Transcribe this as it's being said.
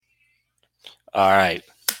All right.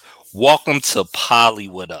 Welcome to Polly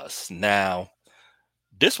with us. Now,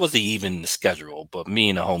 this wasn't even the schedule, but me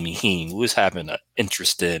and the homie Heen, we was having an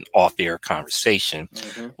interesting off-air conversation.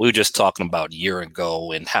 Hmm. We were just talking about a year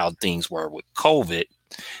ago and how things were with COVID,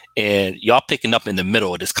 and y'all picking up in the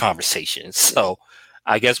middle of this conversation. Yeah. So,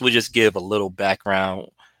 I guess we'll just give a little background.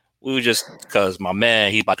 We were just because my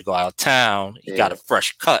man, he's about to go out of town. He got Yeah. a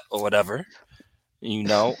fresh cut or whatever. You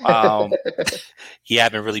know, he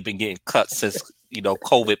haven't really been getting cut since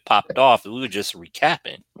COVID popped off. We were just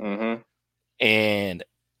recapping, Hmm. and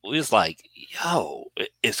we was like, "Yo,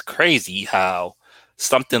 it's crazy how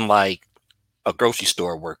something like a grocery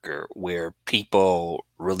store worker, where people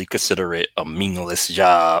really consider it a meaningless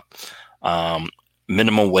job, um,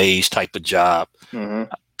 minimum wage type of job. Hmm.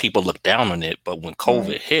 People look down on it, but when Hmm.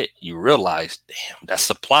 COVID hit, you realize, damn, that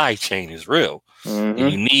supply chain is real." And Hmm.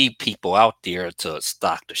 you need people out there to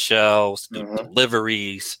stock the shelves, do Hmm.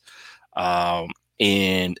 deliveries, um,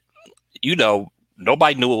 and you know,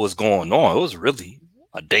 nobody knew what was going on. It was really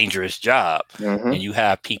a dangerous job. Hmm. And you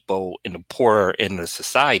have people in the poorer in the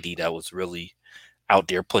society that was really out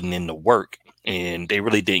there putting in the work, and they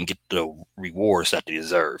really didn't get the rewards that they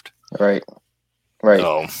deserved. Right. Right.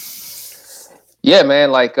 So, Yeah,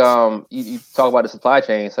 man. Like, you talk about the supply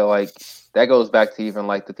chain, so like that goes back to even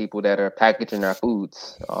like the people that are packaging our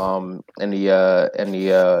foods, in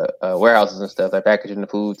the warehouses and stuff. They're packaging the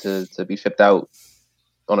food to be shipped out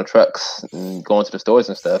on the trucks and going to the stores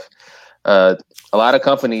and stuff. Uh, a lot of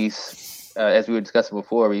companies, as we were discussing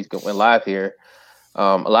before, went live here.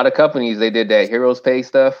 A lot of companies they did that heroes pay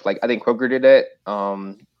stuff. Like I think Kroger did that.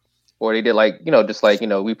 Or they did like just like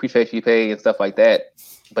we appreciate you pay and stuff like that.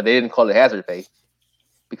 But they didn't call it hazard pay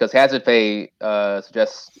because hazard pay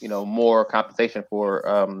suggests more compensation for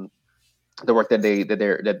the work that they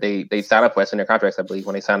sign up for. That's in their contracts, I believe.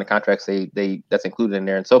 When they sign the contracts, they that's included in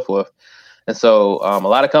there and so forth. And so a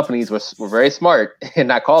lot of companies were very smart in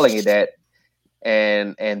not calling it that,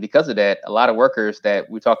 and because of that, a lot of workers that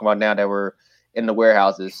we're talking about now that were in the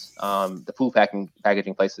warehouses, the food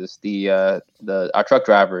packaging places, the our truck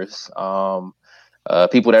drivers,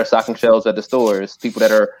 people that are stocking shelves at the stores, people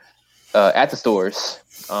that are at the stores,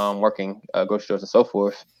 working grocery stores and so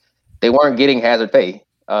forth, they weren't getting hazard pay,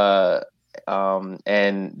 and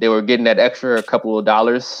they were getting that extra couple of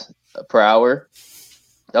dollars per hour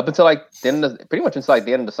up until like pretty much until like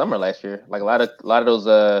the end of the summer last year. Like a lot of those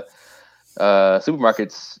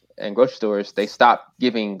supermarkets and grocery stores, they stopped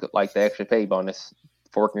giving like the extra pay bonus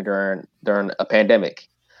for working during a pandemic,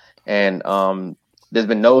 and there's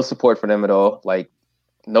been no support for them at all. Like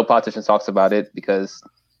no politician talks about it because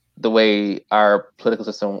the way our political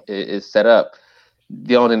system is set up,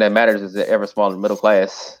 the only thing that matters is the ever smaller middle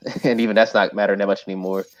class, and even that's not mattering that much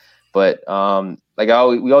anymore. But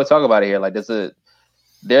we always talk about it here. Like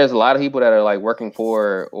there's a lot of people that are like working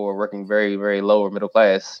poor or working very very low or middle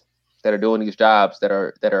class that are doing these jobs that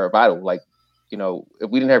are vital. Like if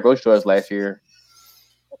we didn't have grocery stores last year,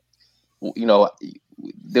 you know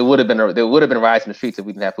there would have been riots in the streets if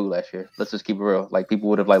we didn't have food last year. Let's just keep it real. Like people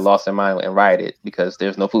would have like lost their mind and rioted because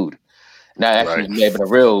there's no food. And that right, actually may have been a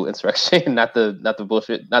real insurrection, not the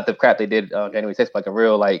bullshit, not the crap they did on January 6th, like a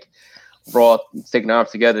real like raw sticking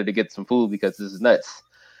arms together to get some food because this is nuts.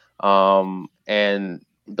 And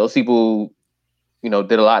those people, did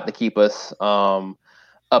a lot to keep us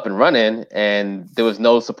up and running, and there was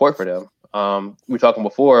no support for them. We were talking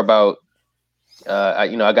before about, I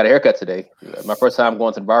got a haircut today. My first time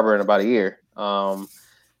going to the barber in about a year.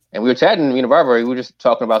 And we were chatting, barber. We were just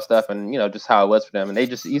talking about stuff and just how it was for them. And they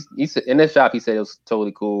just he said in this shop, he said it was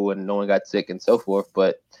totally cool and no one got sick and so forth.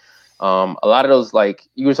 But a lot of those, like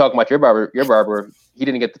you were talking about your barber, he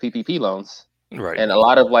didn't get the PPP loans, right. and a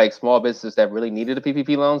lot of like small businesses that really needed the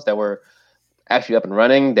PPP loans that were actually up and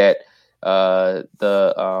running, that they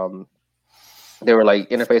were like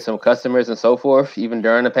interfacing with customers and so forth, even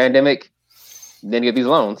during the pandemic, didn't get these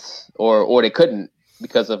loans, or they couldn't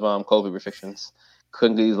because of COVID restrictions.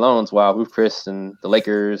 Couldn't get these loans while Ruth Chris and the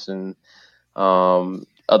Lakers and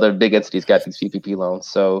other big entities got these PPP loans.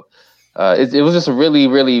 So it was just a really,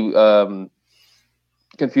 really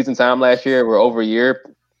confusing time last year. We're over a year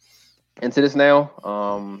into this now,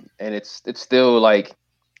 and it's still like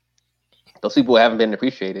those people haven't been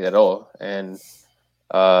appreciated at all. And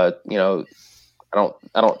uh, you know,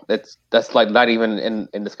 I don't. That's like not even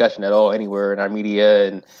in discussion at all anywhere in our media,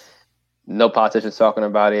 and no politicians talking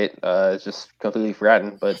about it. It's just completely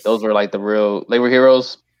forgotten. But those were like the real labor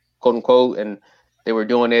heroes, quote unquote, and they were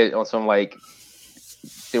doing it on some like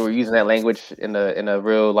they were using that language in a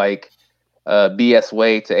real like BS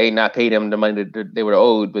way to A, not pay them the money that they were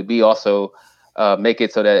owed, but B, also make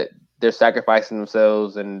it so that they're sacrificing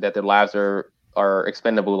themselves and that their lives are are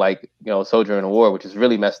expendable, like soldier in a war, which is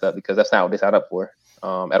really messed up because that's not what they signed up for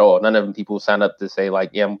at all. None of them people signed up to say like,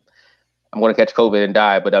 yeah, I'm going to catch COVID and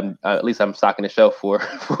die, but at least I'm stocking the shelf for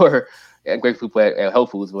great food at Whole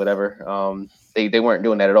Foods, or whatever. They weren't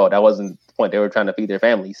doing that at all. That wasn't the point. They were trying to feed their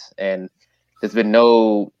families, and there's been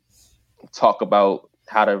no talk about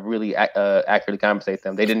how to really accurately compensate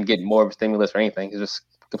them. They didn't get more of a stimulus or anything. It's just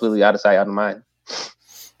completely out of sight, out of mind.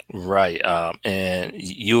 Right. And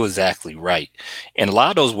you're exactly right. And a lot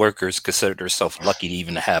of those workers consider themselves lucky to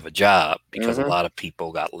even have a job because a lot of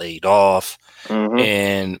people got laid off.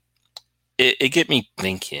 And it get me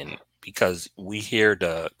thinking, because we hear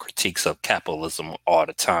the critiques of capitalism all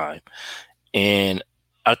the time. And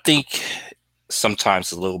I think sometimes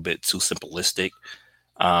it's a little bit too simplistic.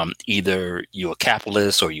 Either you're a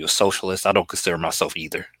capitalist or you're a socialist. I don't consider myself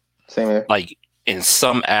either. Same here. Like in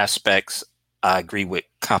some aspects, I agree with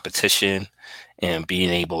competition and being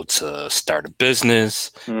able to start a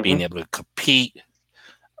business, being able to compete.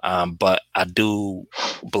 But I do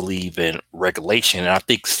believe in regulation, and I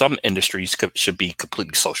think some industries should be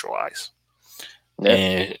completely socialized.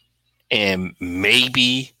 Yeah. And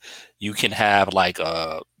maybe you can have like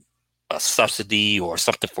a subsidy or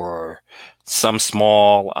something for some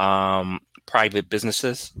small private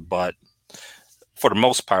businesses, but for the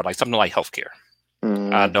most part, like something like healthcare,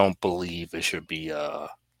 I don't believe it should be a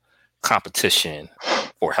competition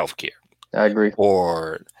for healthcare. I agree.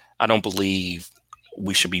 Or I don't believe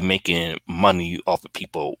we should be making money off of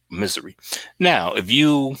people misery. Now, if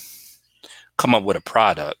you come up with a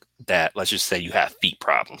product that, let's just say you have feet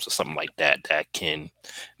problems or something like that, that can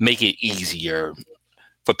make it easier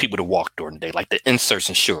for people to walk during the day, like the inserts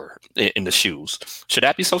in the shoes. Should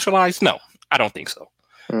that be socialized? No, I don't think so.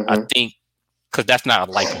 I think because that's not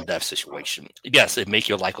a life and death situation. Yes, it make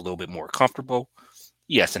your life a little bit more comfortable.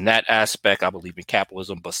 Yes, in that aspect, I believe in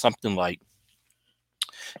capitalism, but something like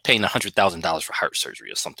paying $100,000 for heart surgery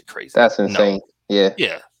or something crazy. That's insane. No.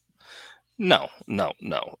 Yeah. No.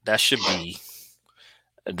 That should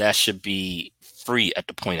be free at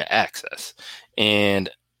the point of access. And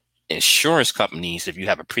insurance companies, if you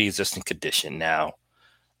have a pre-existing condition now,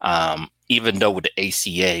 even though with the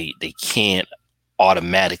ACA, they can't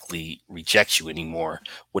automatically reject you anymore.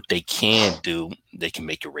 What they can do, they can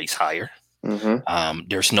make your rates higher.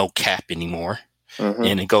 There's no cap anymore.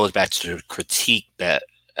 And it goes back to the critique that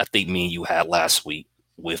I think me and you had last week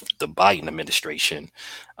with the Biden administration.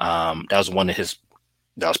 That was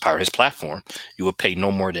part of his platform. You would pay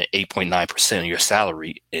no more than 8.9% of your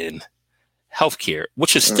salary in healthcare,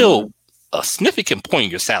 which is still a significant point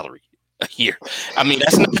of your salary a year. I mean,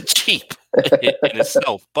 that's not cheap in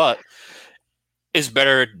itself, but it's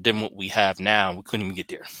better than what we have now. We couldn't even get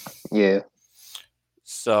there. Yeah.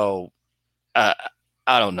 So I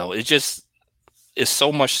don't know. It's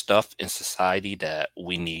so much stuff in society that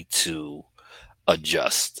we need to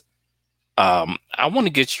adjust. I want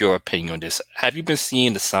to get your opinion on this. Have you been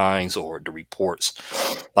seeing the signs or the reports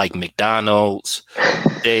like McDonald's?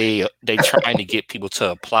 They trying to get people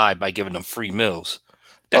to apply by giving them free meals.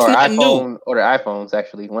 That's not new. Or the iPhones,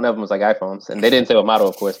 actually. One of them was like iPhones. And they didn't say what model,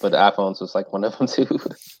 of course, but the iPhones was like one of them too.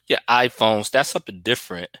 Yeah, iPhones. That's something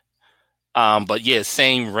different. But yeah,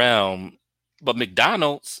 same realm. But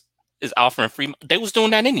McDonald's is offering free. They was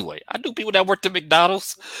doing that anyway. I knew people that worked at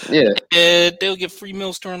McDonald's. Yeah. And they'll get free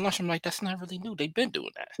meals during lunch. I'm like, that's not really new. They've been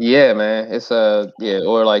doing that. Yeah, man. It's or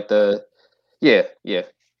like yeah.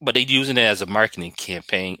 But they're using it as a marketing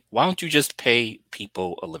campaign. Why don't you just pay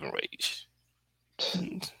people a living wage?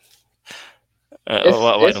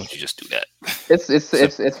 Why don't you just do that?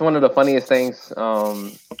 It's one of the funniest things.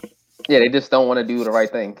 They just don't want to do the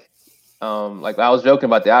right thing. Like I was joking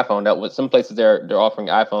about the iPhone. That was some places they're offering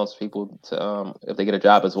iPhones for people to if they get a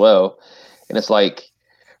job as well. And it's like,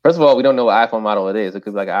 first of all, we don't know what iPhone model it is. It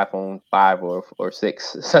could be like an iPhone 5 or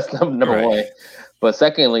 6. That's number one. But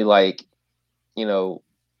secondly, like,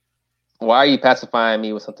 why are you pacifying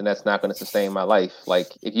me with something that's not going to sustain my life? Like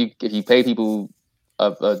if you pay people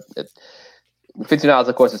 $15,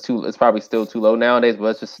 of course, it's probably still too low nowadays, but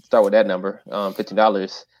let's just start with that number,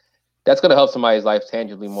 $15. That's going to help somebody's life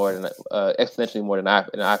tangibly more than exponentially more than an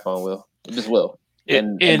iPhone will. It just will.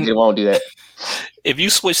 And they won't do that. If you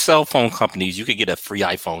switch cell phone companies, you could get a free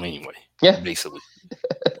iPhone anyway. Yeah. Basically.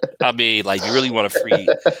 I mean, like you really want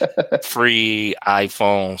a free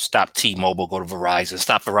iPhone, stop T-Mobile, go to Verizon,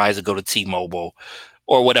 stop Verizon, go to T-Mobile,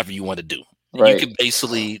 or whatever you want to do. Right. You can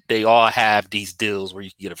basically, they all have these deals where you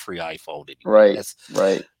can get a free iPhone anyway.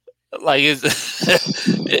 Right. Like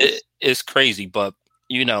it's crazy, but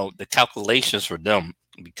the calculations for them,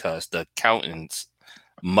 because the accountants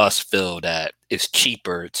must feel that it's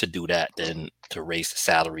cheaper to do that than to raise the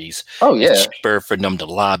salaries. Oh yeah, It's cheaper for them to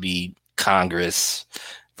lobby Congress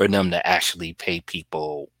for them to actually pay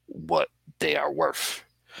people what they are worth.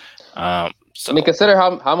 So I mean, consider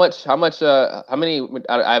how many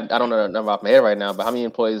I don't know the number off my head right now, but how many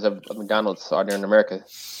employees of McDonald's are there in America?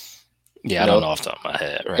 yeah, You I don't know, know off the top of my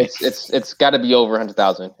head, right? it's got to be over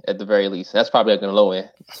 100,000 at the very least. That's probably like on the low end.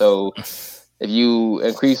 So if you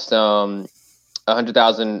increase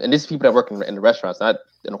 100,000, and this is people that work in the restaurants, not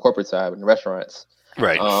in the corporate side, but in the restaurants.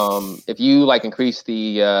 Right. If you like increase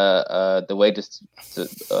the wages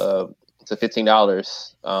to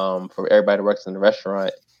 $15 for everybody that works in the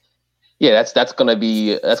restaurant, yeah, that's gonna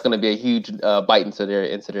be a huge bite into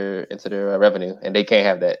their revenue, and they can't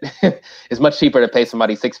have that. It's much cheaper to pay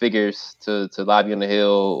somebody six figures to lobby on the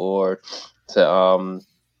Hill or to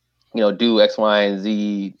do X, Y, and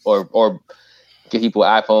Z or give people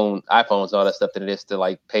iPhones and all that stuff than it is to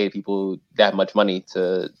like pay people that much money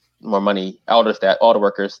more money. All the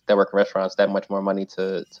workers that work in restaurants that much more money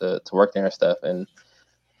to work there and stuff. And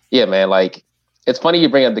yeah, man, like it's funny you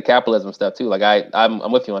bring up the capitalism stuff too. Like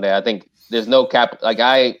I'm with you on that. I think there's no cap. Like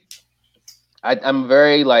I'm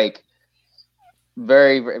very like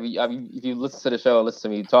very. If you listen to the show,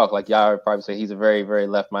 listen to me talk, like y'all would probably say he's a very very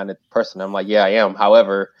left-minded person. I'm like, yeah, I am.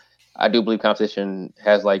 However, I do believe competition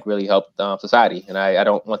has like really helped society, and I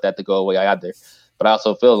don't want that to go away either. But I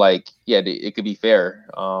also feel like it could be fair.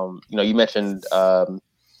 You mentioned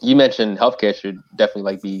healthcare should definitely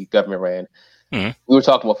like be government ran. Mm-hmm. We were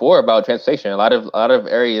talking before about transportation. A lot of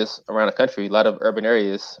areas around the country, a lot of urban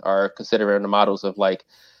areas are considering the models of like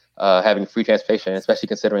having free transportation, especially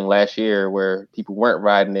considering last year where people weren't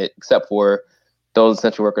riding it except for those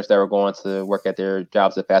essential workers that were going to work at their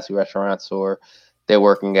jobs at fast food restaurants or they're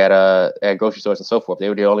working at grocery stores and so forth. They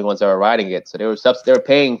were the only ones that were riding it, so they were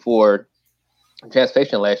paying for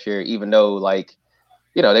transportation last year, even though like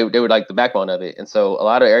they were like the backbone of it. And so a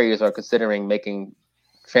lot of areas are considering making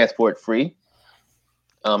transport free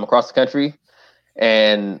across the country.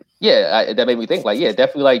 And yeah, that made me think like, yeah,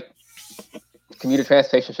 definitely like commuter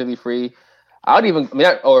transportation should be free. I would even, I mean,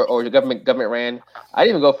 or the government ran. I'd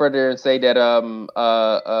even go further and say that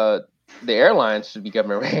the airlines should be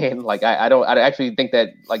government ran. Like I actually think that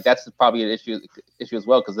like that's probably an issue as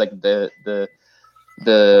well, because like the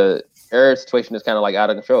air situation is kind of like out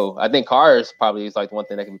of control. I think cars probably is like the one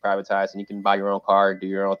thing that can be privatized and you can buy your own car, do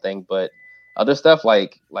your own thing. But other stuff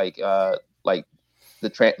like the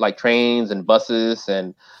trains and buses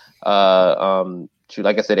and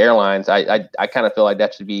like I said, airlines. I kind of feel like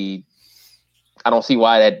that should be. I don't see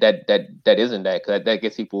why that isn't that, because that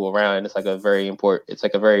gets people around. And it's like a very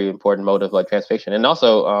important mode of like transportation, and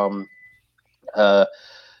also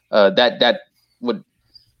that would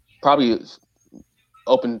probably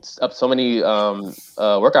open up so many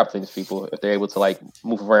work opportunities for people if they're able to like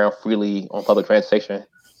move around freely on public transportation.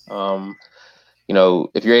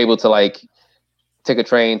 If you're able to like take a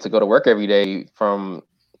train to go to work every day from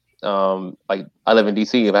like I live in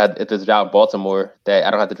DC. If there's a job in Baltimore that I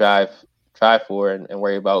don't have to drive for and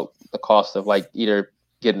worry about the cost of like either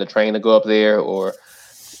getting the train to go up there or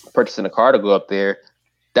purchasing a car to go up there,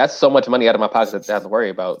 that's so much money out of my pocket that I have to worry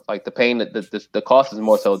about. Like the pain, the cost is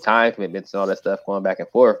more so time commitments and all that stuff going back and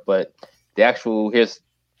forth. But the actual here's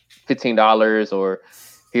 $15 or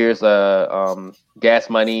here's a gas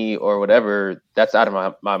money or whatever, that's out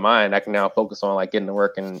of my mind. I can now focus on like getting to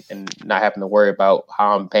work and not having to worry about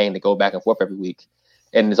how I'm paying to go back and forth every week.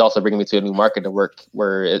 And it's also bringing me to a new market to work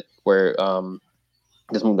where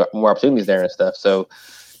there's more opportunities there and stuff. So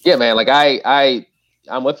yeah, man, like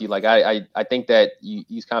I'm with you. Like I think that you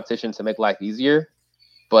use competition to make life easier,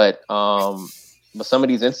 but some of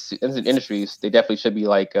these industries, they definitely should be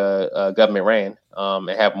like government ran and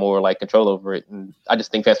have more like control over it. And I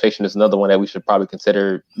just think transportation is another one that we should probably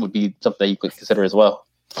consider, would be something that you could consider as well.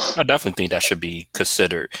 I definitely think that should be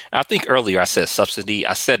considered. I think earlier I said subsidy.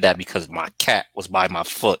 I said that because my cat was by my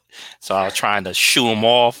foot. So I was trying to shoo him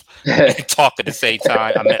off and talk at the same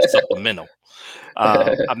time. I meant supplemental.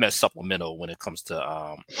 I meant supplemental when it comes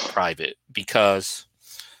to private, because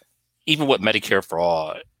even with Medicare for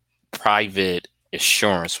All, private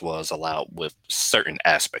insurance was allowed with certain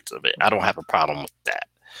aspects of it. I don't have a problem with that.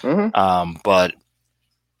 Mm-hmm. But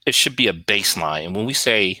it should be a baseline. And when we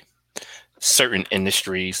say certain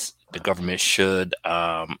industries, the government should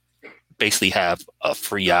basically have a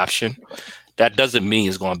free option, that doesn't mean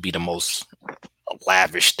it's going to be the most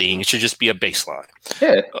lavish thing. It should just be a baseline.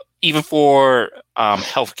 Yeah. Even for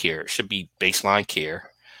healthcare, it should be baseline care.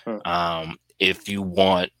 Mm. If you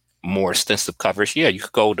want more extensive coverage, yeah, you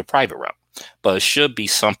could go the private route. But it should be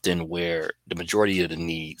something where the majority of the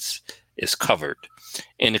needs is covered,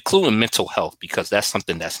 and including mental health, because that's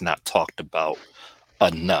something that's not talked about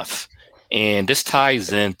enough. And this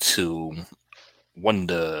ties into one of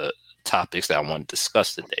the topics that I want to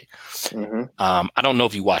discuss today. I don't know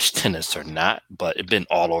if you watch tennis or not, but it's been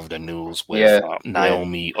all over the news with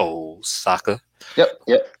Naomi Osaka. Yep.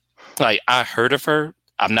 Like, I heard of her.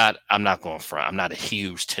 I'm not going front. I'm not a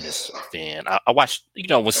huge tennis fan. I watch,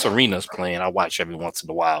 when Serena's playing, I watch every once in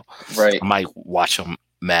a while. Right. I might watch a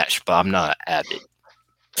match, but I'm not an avid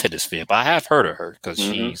tennis fan. But I have heard of her because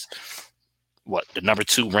she's the number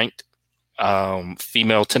 2 ranked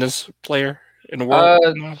female tennis player in the world.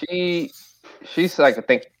 She's like, I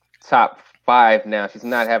think, top 5 now. She's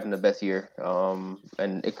not having the best year,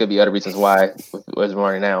 and it could be other reasons why with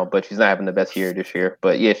running now. But she's not having the best year this year.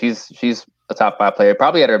 But yeah, she's a top 5 player.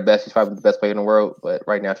 Probably at her best, she's probably the best player in the world. But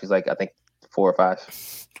right now, she's like, I think 4 or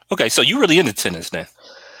 5. Okay, so you really into tennis then?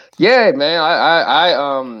 Yeah, man.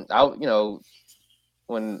 I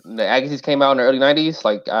when the Aggies came out in the early '90s,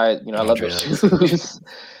 like I love their shoes.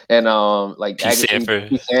 And like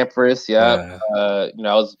Sampras, yeah. I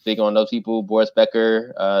was big on those people. Boris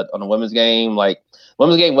Becker on the women's game. Like,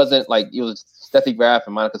 women's game wasn't like, it was Steffi Graf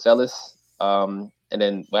and Monica Seles. And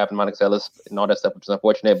then what happened to Monica Seles and all that stuff, which is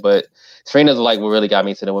unfortunate. But Serena's like what really got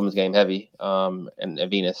me into the women's game heavy. And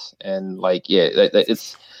Venus, and like, yeah,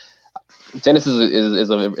 it's. Tennis is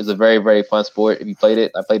a very, very fun sport. If you played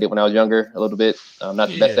it, I played it when I was younger a little bit. I'm not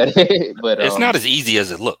the best at it, but it's not as easy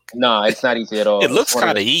as it looked. No, it's not easy at all. It looks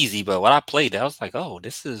kind of easy, but when I played, I was like, "Oh,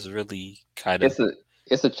 this is really kind of."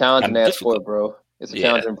 It's a challenging ass sport, bro. It's a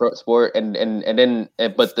challenging sport,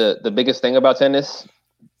 but the biggest thing about tennis,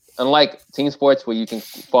 unlike team sports where you can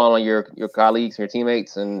fall on your colleagues and your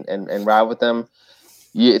teammates and ride with them,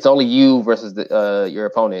 it's only you versus your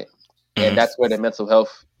opponent, and that's where the mental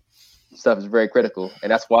health stuff is very critical.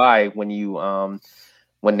 And that's why when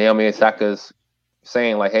Naomi Osaka's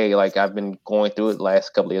saying like, hey, like, I've been going through it the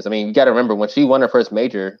last couple of years. I mean, you got to remember when she won her first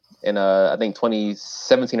major in I think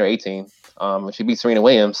 2017 or 18, when she beat Serena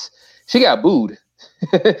Williams, she got booed.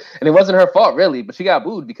 And it wasn't her fault really, but she got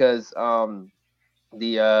booed because Serena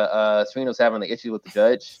was having an issue with the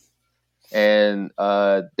judge, and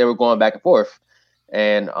they were going back and forth.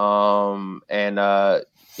 And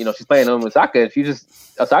she's playing Naomi Osaka, and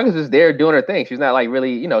Osaka's just there doing her thing. She's not like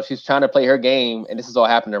really, she's trying to play her game, and this is all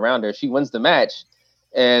happening around her. She wins the match,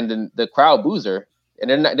 and then the crowd boos her.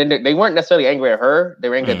 And they weren't necessarily angry at her; they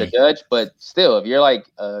were angry at the judge. But still, if you're like,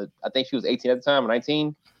 I think she was 18 at the time, or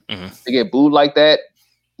 19, to get booed like that,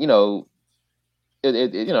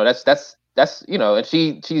 that's and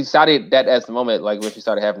she cited that as the moment like when she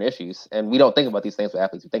started having issues. And we don't think about these things with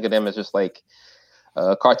athletes. We think of them as just like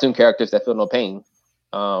cartoon characters that feel no pain.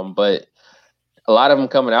 But a lot of them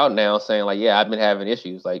coming out now saying like, yeah, I've been having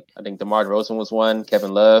issues. Like, I think DeMar DeRozan was one.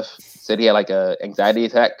 Kevin Love said he had like a anxiety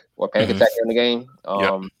attack or panic attack in the game.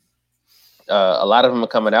 A lot of them are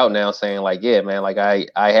coming out now saying like, yeah, man, like I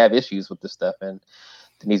have issues with this stuff and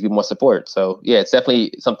there needs to be more support. So yeah, it's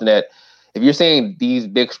definitely something that if you're seeing these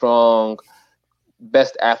big, strong,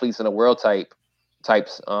 best athletes in the world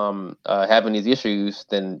types having these issues,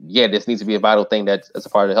 then yeah, this needs to be a vital thing that's a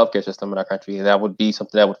part of the healthcare system in our country. And that would be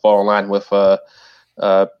something that would fall in line with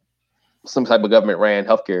some type of government ran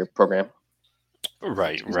healthcare program.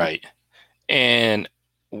 Right. And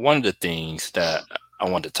one of the things that I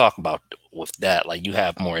wanted to talk about with that, like, you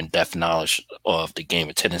have more in-depth knowledge of the game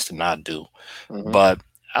of tennis than I do, but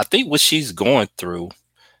I think what she's going through,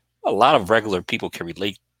 a lot of regular people can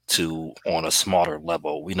relate to on a smaller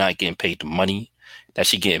level. We're not getting paid the money that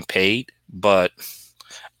she's getting paid, but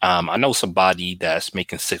I know somebody that's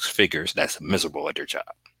making 6 figures that's miserable at their job,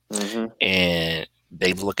 and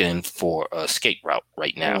they looking for a escape route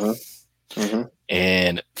right now.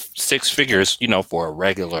 And 6 figures, for a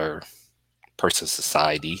regular person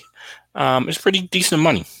society, is pretty decent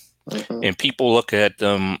money. And people look at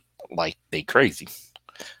them like they crazy.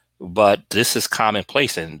 But this is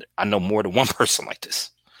commonplace, and I know more than one person like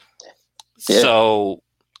this. Yeah. So,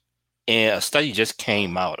 and a study just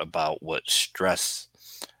came out about what stress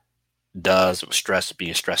does,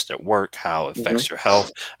 being stressed at work, how it affects your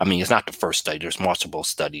health. I mean, it's not the first study. There's multiple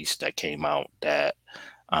studies that came out that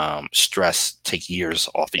stress takes years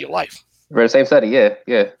off of your life. Right, the same study, yeah.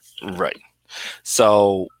 Right.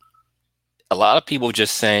 So a lot of people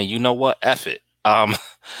just saying, you know what, F it.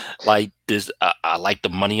 Like this, I like the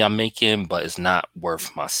money I'm making, but it's not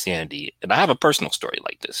worth my sanity. And I have a personal story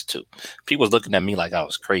like this too. People was looking at me like I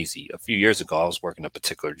was crazy. A few years ago, I was working a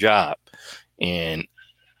particular job, and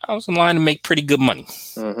I was in line to make pretty good money.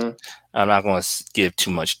 I'm not going to give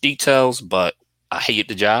too much details, but I hated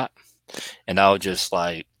the job, and I was just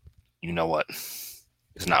like, you know what,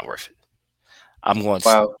 it's not worth it. I'm going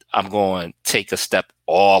Wow. I'm going to take a step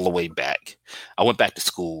all the way back. I went back to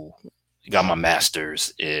school, got my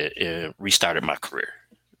master's, and restarted my career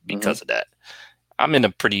Mm-hmm. because of that. I'm in a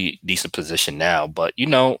pretty decent position now, but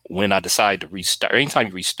when I decide to restart, anytime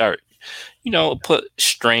you restart, it put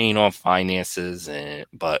strain on finances,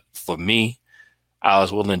 but for me, I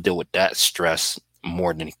was willing to deal with that stress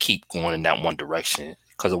more than keep going in that one direction.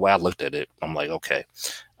 Because the way I looked at it, I'm like, okay,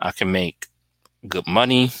 I can make good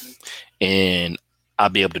money and I'll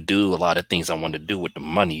be able to do a lot of things I want to do with the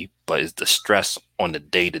money, but is the stress on the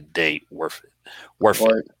day to day worth it? Worth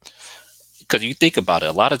it? Or Because you think about it,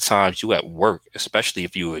 a lot of times you at work, especially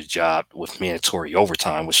if you're a job with mandatory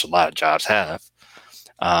overtime, which a lot of jobs have,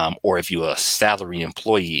 or if you're a salary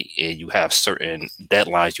employee and you have certain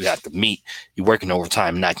deadlines you have to meet, you're working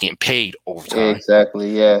overtime, not getting paid overtime.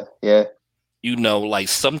 exactly. Yeah. Yeah. Like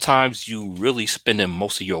sometimes you really spending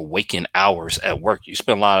most of your waking hours at work. You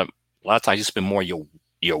spend a lot of times you spend more of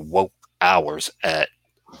your woke hours at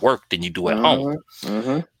work than you do at home. Mm-hmm.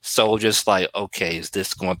 Mm-hmm. So just like, okay, is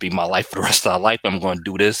this going to be my life for the rest of my life? I'm going to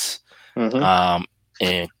do this, Mm-hmm.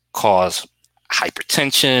 and cause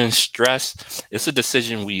hypertension, stress. It's a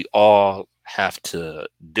decision we all have to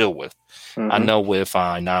deal with. I Mm-hmm. know with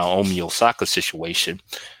Naomi Osaka situation,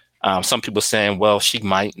 some people saying, well, she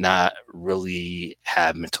might not really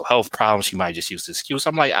have mental health problems. She might just use the excuse.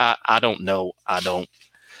 I'm like, I don't know. I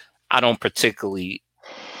don't particularly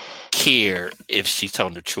care if she's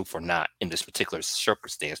telling the truth or not in this particular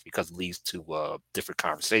circumstance because it leads to a different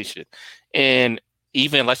conversation. And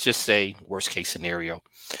even let's just say worst case scenario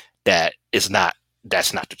that's not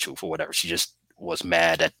the truth or whatever. She just was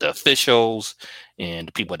mad at the officials and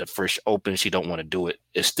the people at the first open. She don't want to do it.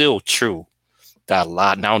 It's still true that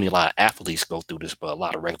not only a lot of athletes go through this, but a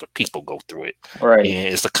lot of regular people go through it. Right. And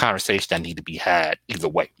it's a conversation that need to be had either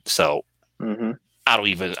way. So Mm-hmm. I'm not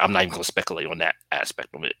even going to speculate on that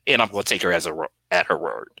aspect of it. And I'm going to take her at her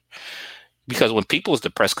word. Because when people is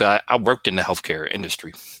depressed, because I worked in the healthcare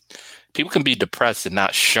industry, people can be depressed and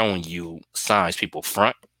not showing you signs. People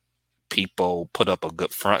put up a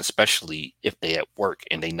good front, especially if they at work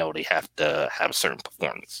and they know they have to have a certain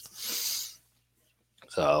performance.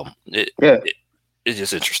 So Yeah. it's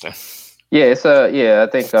just interesting. Yeah. I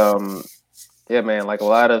think yeah, man, like a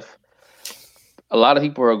lot of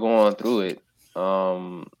people are going through it.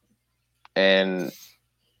 And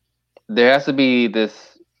there has to be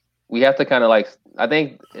this we have to kind of like I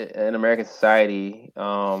think in American society,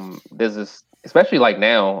 there's this especially like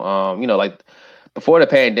now, like before the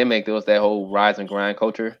pandemic, there was that whole rise and grind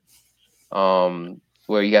culture,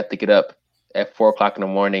 where you have to get up at 4 o'clock in the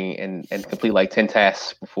morning and complete like 10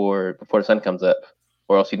 tasks before the sun comes up,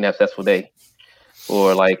 or else you didn't have a successful day.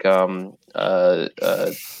 Or like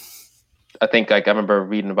I think like I remember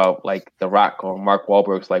reading about like The Rock or Mark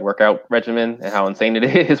Wahlberg's like workout regimen and how insane it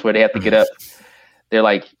is, where they have to get up. They're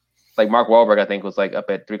like Mark Wahlberg, I think was like up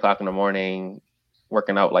at 3 o'clock in the morning,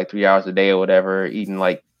 working out like 3 hours a day or whatever, eating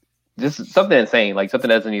like just something insane, like something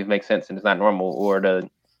that doesn't even make sense and it's not normal. Or the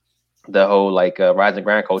whole like rise and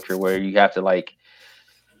grind culture where you have to like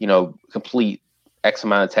complete X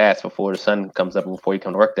amount of tasks before the sun comes up and before you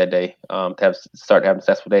come to work that day, to start having a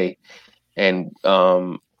successful day. And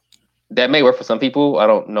that may work for some people. I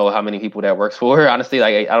don't know how many people that works for. Honestly,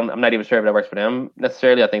 like I'm not even sure if that works for them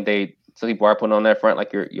necessarily. I think some people are putting on that front,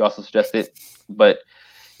 like you also suggested. But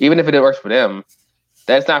even if it works for them,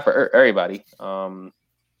 that's not for everybody.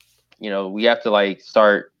 We have to like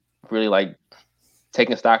start really like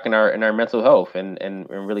taking stock in our mental health and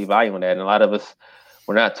really valuing that. And a lot of us,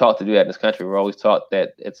 we're not taught to do that in this country. We're always taught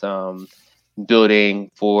that it's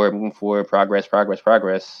moving forward, progress,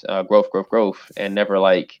 growth, and never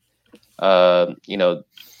like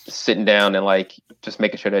sitting down and like just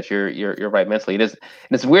making sure that you're right mentally. It is,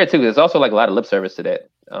 and it's weird too. There's also like a lot of lip service to that.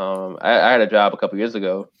 I had a job a couple years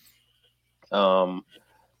ago,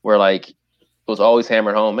 where like it was always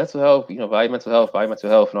hammered home mental health, value mental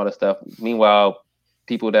health, and all that stuff. Meanwhile,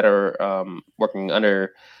 people that are working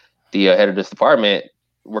under the head of this department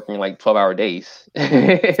working like 12-hour days,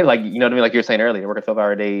 like what I mean, like you were saying earlier, working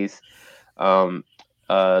 12-hour days.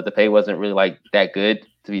 The pay wasn't really like that good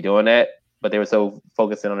to be doing that, but they were so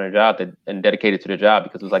focused in on their job and dedicated to their job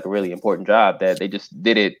because it was like a really important job that they just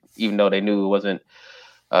did it even though they knew it wasn't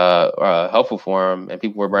helpful for them and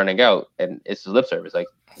people were burning out. And it's just lip service, like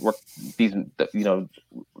work these, think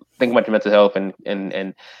about your mental health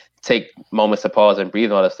and take moments to pause and breathe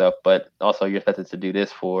and all that stuff, but also you're expected to do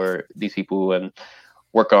this for these people and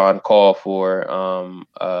work on call for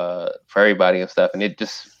everybody and stuff. And it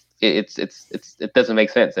just it doesn't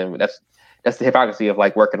make sense. And that's the hypocrisy of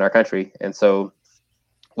like work in our country. And so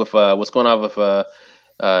with what's going on with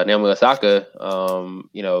Naomi Osaka,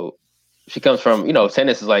 she comes from,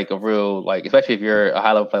 tennis is like a real, like, especially if you're a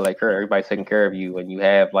high level player like her, everybody's taking care of you and you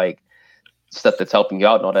have like stuff that's helping you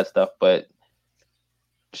out and all that stuff. But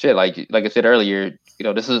shit, like I said earlier,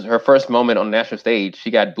 this is her first moment on the national stage. She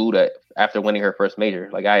got booed after winning her first major.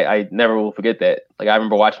 Like I never will forget that. Like I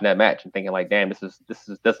remember watching that match and thinking like, damn, this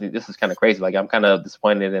is kind of crazy. Like I'm kind of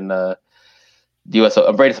disappointed in the US.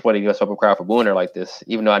 I'm very disappointed in the US Open crowd for booing her like this,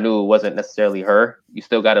 even though I knew it wasn't necessarily her. You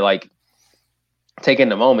still got to like take in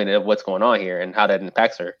the moment of what's going on here and how that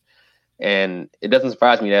impacts her. And it doesn't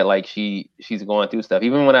surprise me that like she's going through stuff.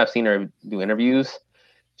 Even when I've seen her do interviews,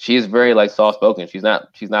 she is very like soft spoken. She's not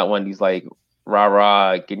one of these like rah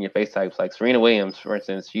rah get in your face types. Like Serena Williams, for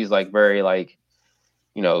instance, she's like very like,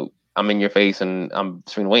 I'm in your face and I'm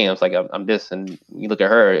Serena Williams, like I'm this. And you look at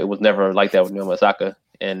her, it was never like that with Naomi Osaka.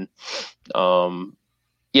 And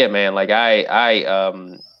yeah, man, like I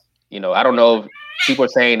don't know if people are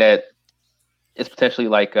saying that it's potentially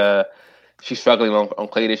like she's struggling on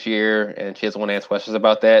clay this year and she doesn't want to answer questions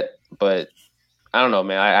about that. But I don't know,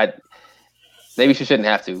 man. I maybe she shouldn't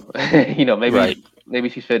have to. Maybe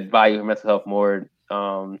she should value her mental health more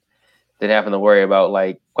than having to worry about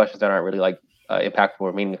like questions that aren't really like impactful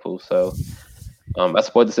or meaningful. So I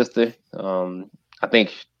support the sister. I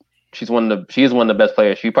think she is one of the best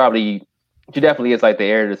players. She definitely is like the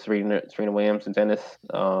heir to Serena Williams in tennis.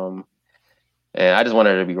 And I just want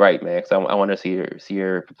her to be right, man, because I want to see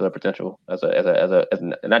her potential as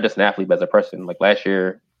not just an athlete, but as a person. Like last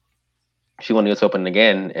year, she won the US Open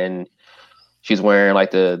again, and she's wearing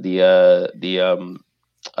like the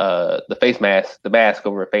face mask, the mask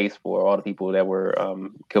over her face for all the people that were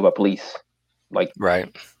killed by police. Like, right,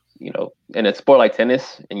 in a sport like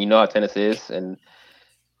tennis, and how tennis is, and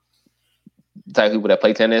the type of people that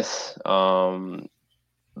play tennis,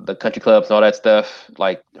 the country clubs and all that stuff,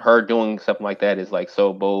 like her doing something like that is like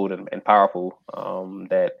so bold and powerful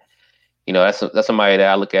that that's somebody that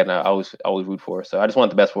I look at and I always root for. So I just want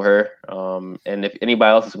the best for her. And if anybody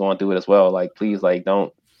else is going through it as well, like please, like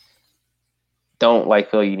don't like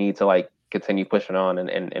feel you need to like continue pushing on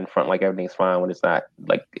and front like everything's fine when it's not.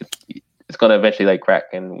 Like it's going to eventually like crack,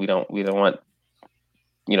 and we don't want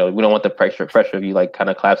we don't want the pressure of you like kind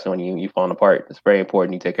of collapsing on you falling apart. It's very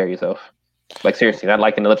important you take care of yourself. Like seriously, not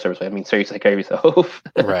like in the lip service. I mean, seriously, take care of yourself.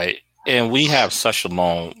 Right. And we have such a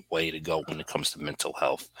long way to go when it comes to mental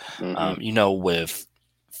health. Mm-hmm. With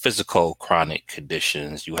physical chronic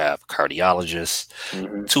conditions, you have cardiologists.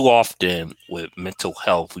 Mm-hmm. Too often with mental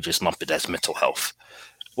health, we just lump it as mental health.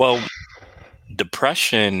 Well,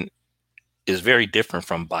 depression is very different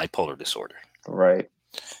from bipolar disorder. Right.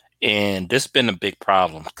 And this has been a big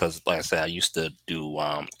problem because, like I said, I used to do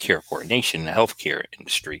care coordination in the healthcare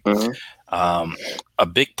industry. Mm-hmm. A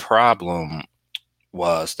big problem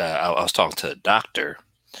was that I was talking to a doctor.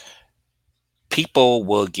 People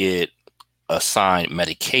will get assigned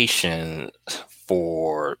medication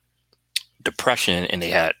for depression and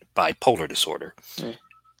they had bipolar disorder. Mm.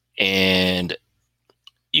 And,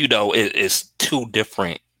 it's two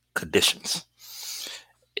different conditions.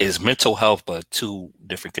 Is mental health, but two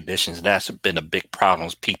different conditions. That's been a big problem.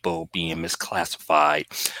 People being misclassified,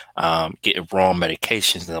 getting wrong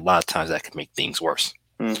medications, and a lot of times that can make things worse.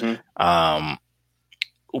 Mm-hmm.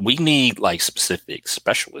 We need like specific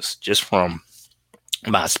specialists. Just from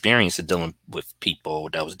my experience of dealing with people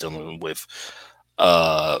that was dealing with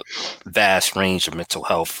a vast range of mental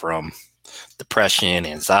health, from depression,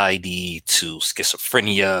 anxiety, to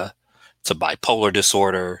schizophrenia, to bipolar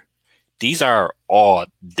disorder. These are all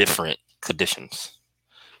different conditions,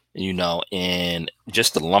 and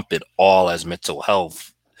just to lump it all as mental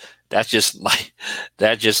health, that's just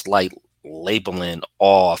like labeling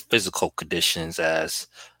all physical conditions as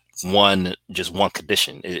one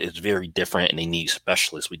condition. It's very different, and they need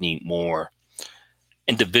specialists. We need more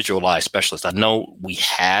individualized specialists. I know we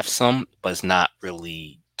have some, but it's not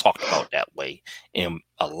really talked about that way, and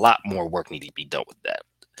a lot more work needs to be done with that.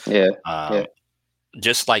 Yeah.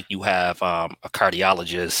 Just like you have a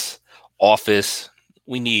cardiologist office,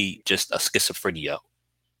 we need just a schizophrenia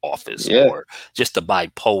office, or just a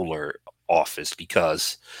bipolar office,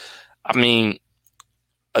 because I mean,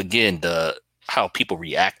 again, how people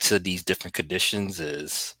react to these different conditions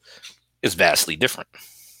is vastly different.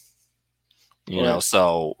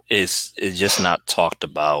 So it's just not talked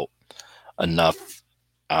about enough.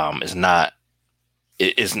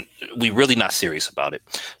 We're really not serious about it.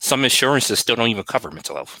 Some insurances still don't even cover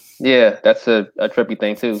mental health. Yeah, that's a trippy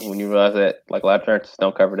thing too. When you realize that, like, a lot of insurances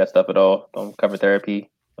don't cover that stuff at all. Don't cover therapy.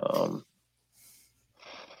 I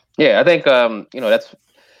think that's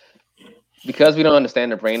because we don't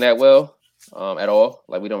understand the brain that well at all.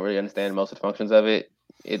 Like, we don't really understand most of the functions of it.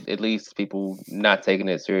 it leads to people not taking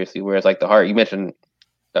it seriously. Whereas like the heart, you mentioned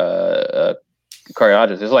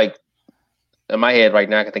cardiologist. There's like in my head right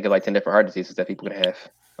now, I can think of like 10 different heart diseases that people can have.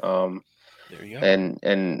 There you go. And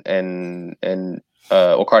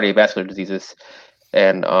or cardiovascular diseases,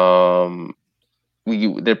 and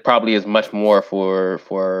there probably is much more for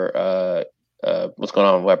what's going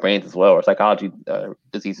on with our brains as well, or psychology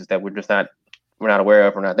diseases that we're not aware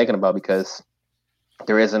of, we're not thinking about, because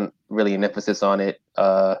there isn't really an emphasis on it.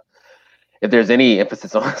 If there's any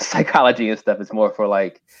emphasis on psychology and stuff, it's more for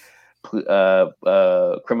like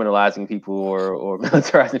criminalizing people or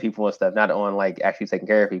militarizing people and stuff, not on like actually taking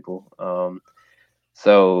care of people.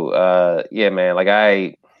 Yeah, man, like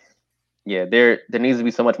there needs to be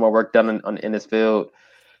so much more work done in this field,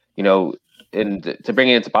 you know. And to bring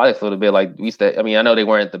it into politics a little bit, like I know they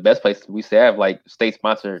weren't the best places. We used to have like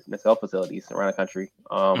state-sponsored mental health facilities around the country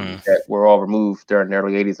that were all removed during the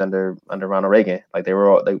early '80s under Ronald Reagan. Like we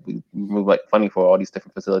removed like funding for all these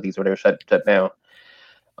different facilities where they were shut down.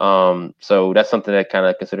 So that's something that kind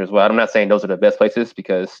of considers well. I'm not saying those are the best places,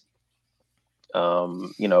 because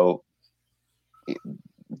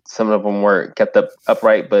some of them weren't kept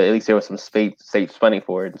upright, but at least there was some state funding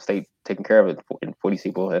for it, and state taking care of it for these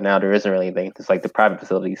people. And now there isn't really anything. It's like the private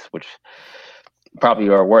facilities, which probably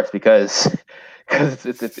are worse because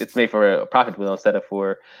it's made for a profit wheel instead of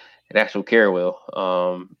for an actual care wheel.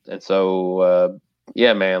 And so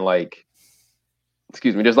yeah, man, like,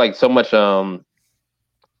 excuse me, there's like so much work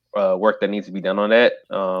that needs to be done on that.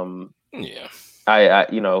 Yeah, I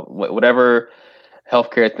whatever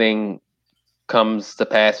healthcare thing comes to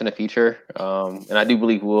pass in the future, and I do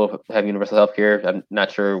believe we'll have universal healthcare. I'm not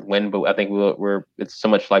sure when, but I think it's so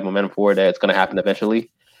much like momentum forward that it's going to happen eventually.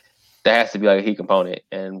 That has to be like a key component,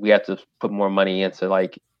 and we have to put more money into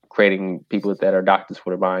like creating people that are doctors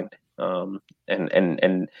for the mind,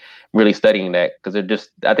 and really studying that, because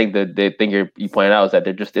I think the thing you pointed out is that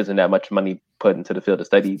there just isn't that much money put into the field to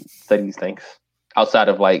study these things outside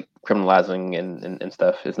of like criminalizing and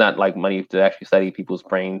stuff. It's not like money to actually study people's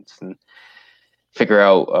brains and figure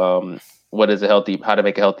out how to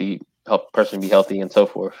make a healthy person be healthy and so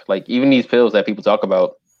forth. Like even these pills that people talk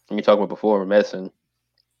about, and you talked about before, medicine,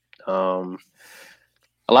 a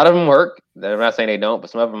lot of them work. I'm not saying they don't, but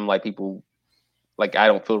some of them, like, people, like, I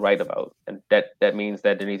don't feel right about, and that means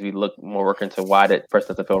that there needs to be more work into why that person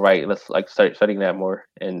doesn't feel right. Let's like start studying that more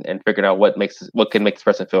and figuring out what can make this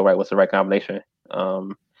person feel right. What's the right combination?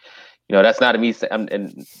 That's not me.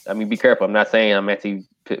 Be careful. I'm not saying I'm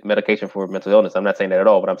anti-medication for mental illness. I'm not saying that at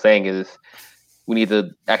all. What I'm saying is we need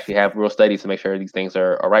to actually have real studies to make sure these things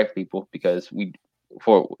are right for people, because the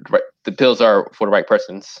pills are for the right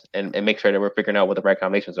persons, and make sure that we're figuring out what the right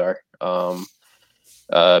combinations are.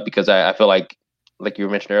 Because I feel like you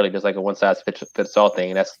mentioned earlier, there's like a one size fits all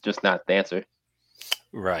thing, and that's just not the answer.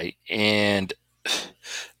 Right. And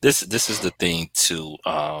this is the thing too.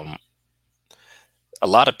 A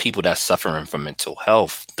lot of people that's suffering from mental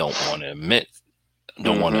health don't want to admit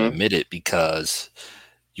it, because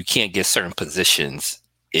you can't get certain positions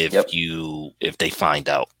if they find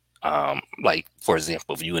out. Like, for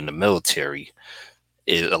example, if you in the military,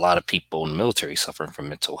 a lot of people in the military suffering from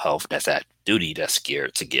mental health that's at duty, that's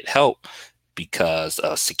scared to get help because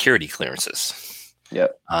of security clearances.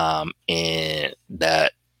 Yep. And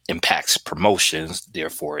that impacts promotions,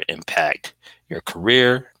 therefore impact your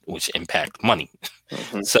career, which impact money.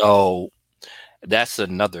 Mm-hmm. So that's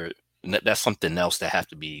something else that have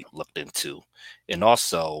to be looked into. And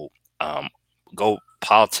also go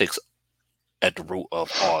politics at the root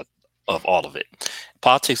of all of it.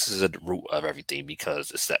 Politics is at the root of everything,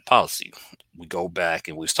 because it's that policy. We go back,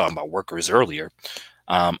 and we was talking about workers earlier.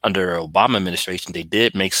 Under Obama administration, they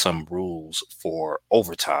did make some rules for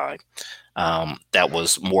overtime that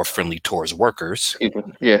was more friendly towards workers.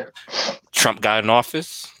 Yeah. Trump got in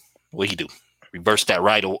office. What he do? Reverse that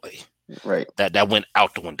right away. Right. That went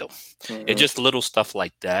out the window. Mm-hmm. It's just little stuff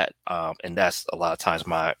like that. And that's a lot of times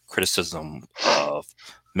my criticism of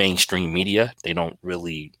mainstream media. They don't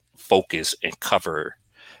really focus and cover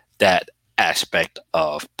that aspect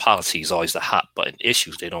of policy. Is always the hot button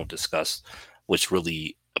issues they don't discuss, what's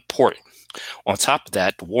really important. On top of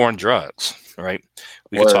that, the war on drugs, right?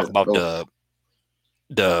 We can talk about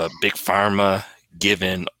the big pharma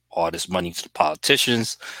giving all this money to the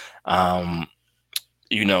politicians,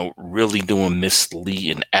 really doing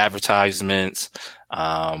misleading advertisements.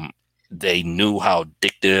 They knew how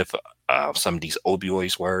addictive some of these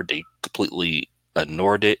opioids were. They completely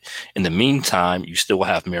ignored it. In the meantime, you still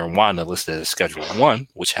have marijuana listed as Schedule 1,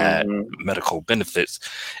 which had medical benefits.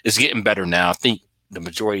 It's getting better now. I think the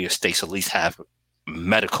majority of states at least have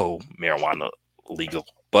medical marijuana legal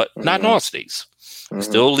but not in all states. Mm-hmm.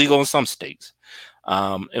 Still legal in some states.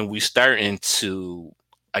 And we starting to,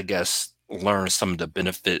 I guess, learn some of the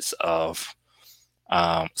benefits of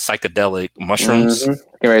psychedelic mushrooms.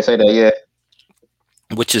 Can I say that? Yeah.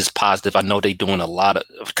 Which is positive. I know they're doing a lot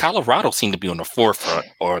of. Colorado seemed to be on the forefront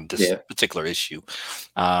on this particular issue.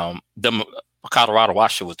 Colorado,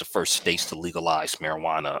 Washington was the first states to legalize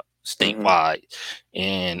marijuana statewide,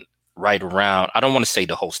 and right around, I don't want to say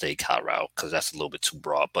the whole state of Colorado because that's a little bit too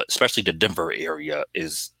broad, but especially the Denver area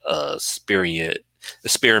is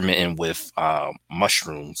experimenting with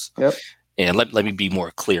mushrooms. Yep. And let me be more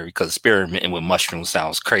clear, because experimenting with mushrooms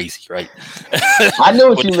sounds crazy, right? I know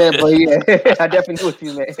what you meant, but yeah, I definitely know what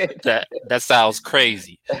you meant. That sounds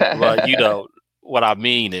crazy. But what I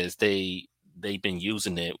mean is they've been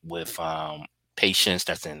using it with patients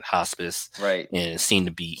that's in hospice, right? And it seemed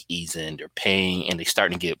to be easing their pain, and they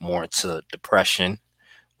starting to get more into depression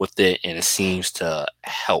with it, and it seems to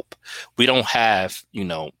help. We don't have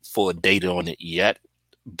full data on it yet,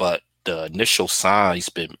 but the initial signs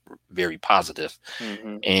been very positive,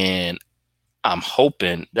 and I'm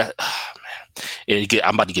hoping that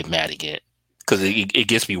I'm about to get mad again because it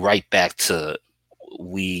gets me right back to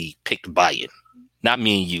we picked Biden, not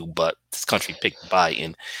me and you, but this country picked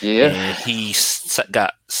Biden. Yeah, and he's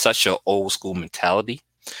got such an old school mentality.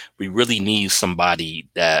 We really need somebody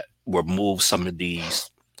that will move some of these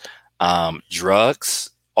drugs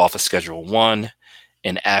off of Schedule 1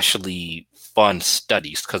 and actually fund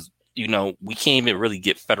studies, because we can't even really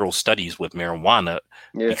get federal studies with marijuana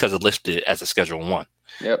because it's listed as a Schedule 1.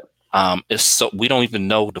 Yep. We don't even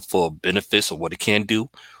know the full benefits of what it can do,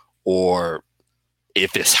 or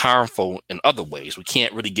if it's harmful in other ways. We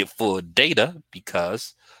can't really get full data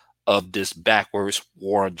because of this backwards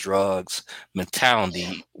war on drugs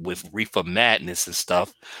mentality with reefer madness and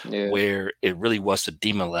stuff, where it really was to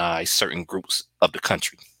demonize certain groups of the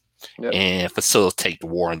country. Yep. And facilitate the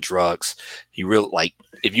war on drugs. He really,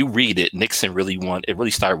 if you read it, Nixon it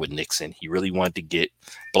really started with Nixon. He really wanted to get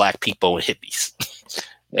black people and hippies.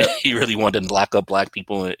 Yep. He really wanted to lock up black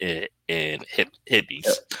people and hippies.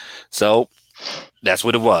 Yep. So that's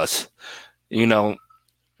what it was.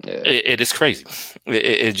 It is crazy.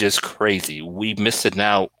 It's just crazy. We missing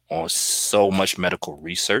out on so much medical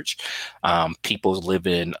research. People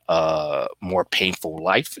living a more painful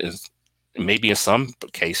life, and maybe in some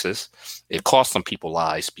cases, it cost some people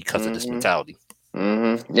lives because of this mentality.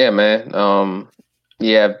 Yeah, man. That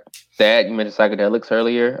you mentioned psychedelics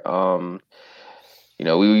earlier. We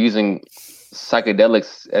were using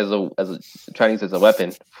psychedelics as a Chinese as a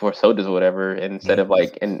weapon for soldiers or whatever, instead of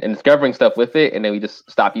and discovering stuff with it, and then we just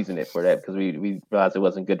stopped using it for that because we realized it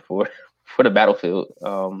wasn't good for the battlefield.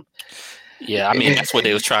 Yeah, I mean that's what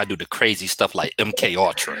they was trying to do, the crazy stuff like MK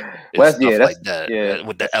Ultra, with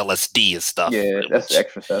the LSD and stuff. Yeah, that's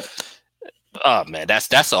extra stuff. Oh man,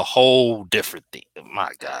 that's a whole different thing. My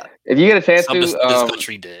God, if you get a chance this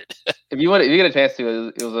country did. if you get a chance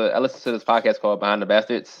to, I listened to this podcast called Behind the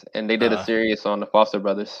Bastards, and they did a series on the Foster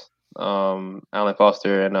brothers, Alan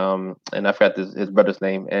Foster and I forgot his brother's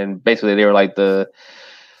name, and basically they were like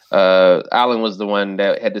Alan was the one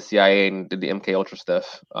that had the CIA and did the MK Ultra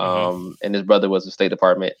stuff, and his brother was the State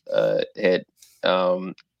Department head,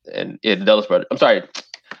 and Dulles brother. I'm sorry,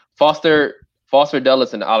 Foster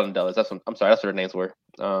Dulles and Alan Dulles. That's what their names were.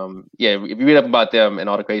 If you read up about them and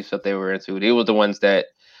all the crazy stuff they were into, they were the ones that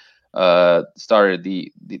started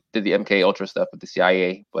did the MK Ultra stuff with the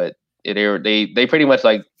CIA. But they pretty much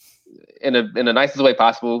in the nicest way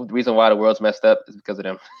possible. The reason why the world's messed up is because of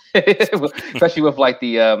them, especially with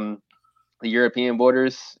the European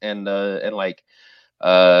borders and the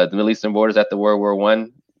Middle Eastern borders after World War I.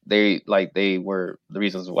 They were the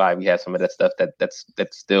reasons why we had some of that stuff that's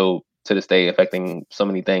still to this day affecting so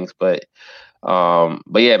many things. But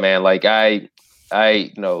yeah, man, I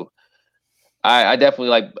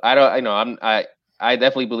definitely I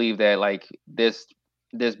definitely believe that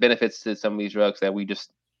there's benefits to some of these drugs that we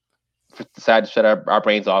just decide to shut our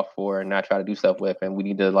brains off for and not try to do stuff with, and we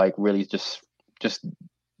need to really just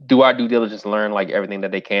do our due diligence and learn everything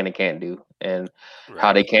that they can and can't do, and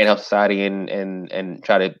how they can help society, and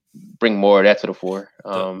try to bring more of that to the fore.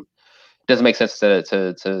 Doesn't make sense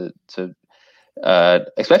to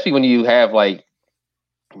especially when you have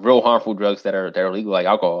real harmful drugs that are legal, like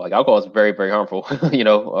alcohol. Alcohol is very, very harmful,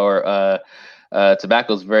 or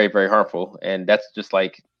tobacco is very, very harmful, and that's just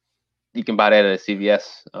you can buy that at a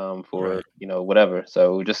CVS for whatever.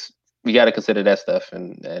 So we got to consider that stuff,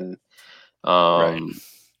 and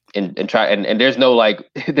try, and there's no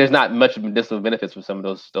there's not much medicinal benefits for some of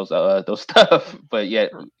those stuff, but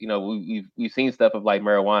yet we've seen stuff of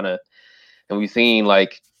marijuana, and we've seen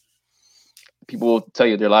people will tell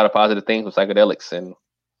you there are a lot of positive things with psychedelics, and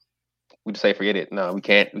we just say forget it. No, we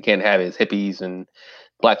can't have it. It's hippies and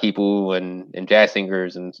black people and jazz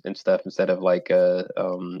singers and stuff instead of like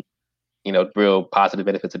real positive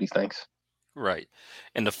benefits of these things. Right.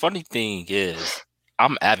 And the funny thing is,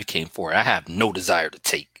 I'm advocating for it. I have no desire to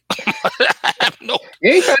take. I have no.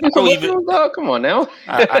 You ain't trying to do some mushrooms, dog? Come on now.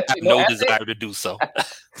 I have no desire to do so.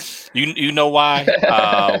 You know why?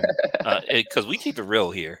 Because we keep it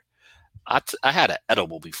real here. I had an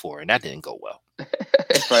edible before, and that didn't go well.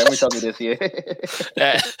 That's right. We told me this year.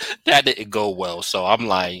 that didn't go well. So I'm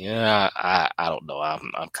like, yeah, I don't know.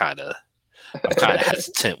 I'm kind of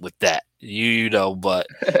hesitant with that, but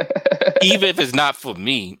even if it's not for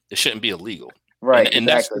me, it shouldn't be illegal. Right. And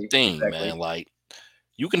that's the thing, man. Like,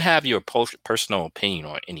 you can have your personal opinion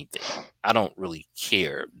on anything. I don't really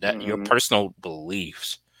care. That your personal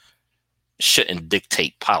beliefs shouldn't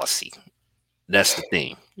dictate policy. That's the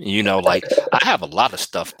thing. Like, I have a lot of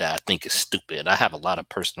stuff that I think is stupid. I have a lot of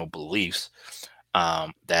personal beliefs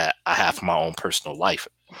that I have for my own personal life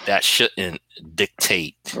that shouldn't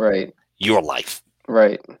dictate your life.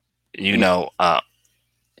 Right.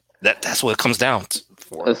 That's what it comes down to.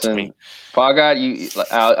 Listen, Paul God,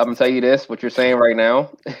 I'm gonna tell you this: what you're saying right now,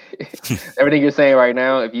 everything you're saying right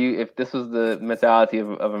now. If this was the mentality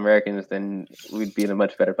of Americans, then we'd be in a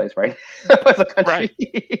much better place right now as a country.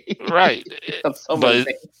 Right. But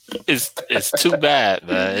it's too bad,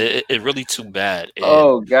 man. It really too bad. And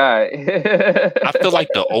oh God, I feel like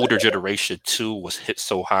the older generation too was hit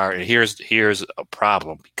so hard, and here's a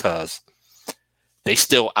problem because they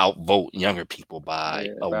still outvote younger people by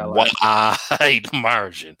a wide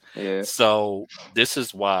margin. Yeah. So this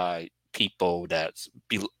is why people that's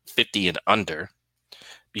 50 and under,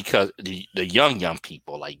 because the young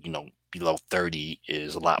people, like, below 30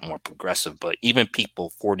 is a lot more progressive, but even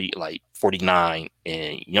people 40, like 49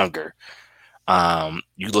 and younger,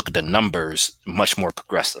 you look at the numbers, much more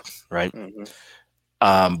progressive, right?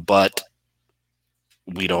 But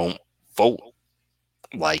we don't vote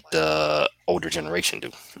like the older generation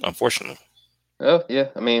do, unfortunately. Oh yeah,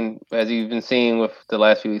 I mean, as you've been seeing with the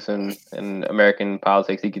last few weeks in American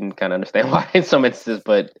politics, you can kind of understand why in some instances.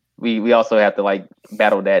 But we also have to like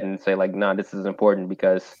battle that and say like, no, this is important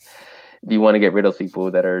because if you want to get rid of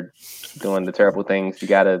people that are doing the terrible things, you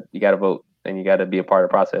gotta vote and you gotta be a part of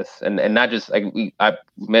the process, and not just like I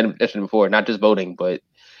mentioned before, not just voting, but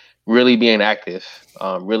really being active,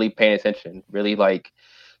 really paying attention, really like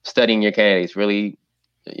studying your candidates, really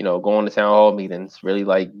going to town hall meetings, really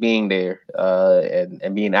like being there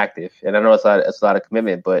and being active. And I know it's a lot of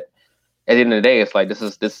commitment, but at the end of the day, it's like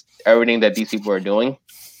this everything that these people are doing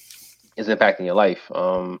is impacting your life.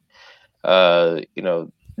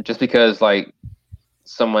 Just because like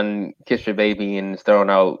someone kissed your baby and is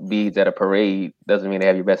throwing out beads at a parade doesn't mean they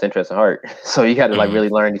have your best interest in heart. So you got to like really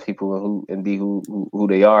learn these people and be who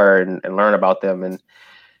they are and learn about them and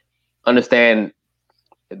understand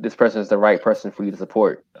this person is the right person for you to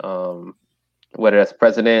support, whether that's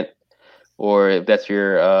president or if that's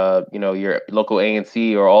your your local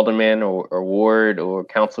ANC or alderman or ward or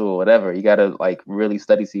council or whatever. You got to like really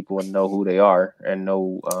study people and know who they are and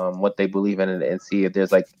know what they believe in and see if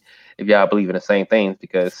there's like if y'all believe in the same things,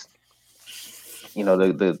 because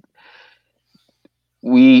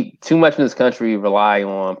we too much in this country rely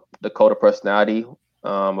on the code of personality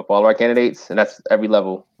of all our candidates, and that's every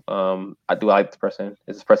level. I do like this person.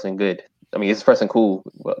 Is this person good? I mean, is this person cool?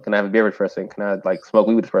 Well, can I have a beer with this person? Can I like smoke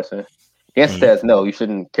weed with this person? The answer is no. You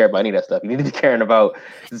shouldn't care about any of that stuff. You need to be caring about,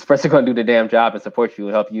 is this person going to do the damn job and support you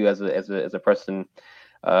and help you as a person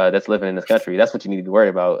that's living in this country? That's what you need to be worried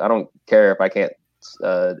about. I don't care if I can't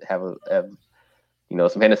have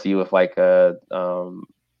some Hennessy with like my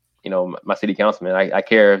city councilman. I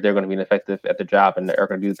care if they're going to be effective at their job and they're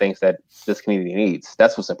going to do things that this community needs.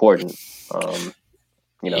 That's what's important.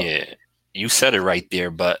 Yeah, you said it right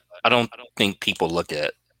there, but I don't think people look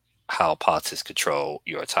at how politics control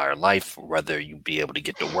your entire life, whether you be able to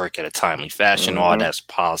get to work at a timely fashion. All that's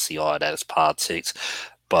policy, all that is politics.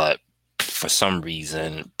 But for some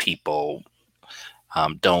reason, people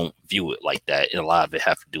don't view it like that. And a lot of it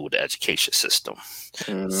have to do with the education system.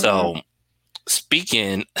 So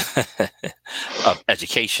speaking of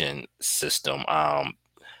education system, I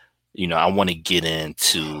want to get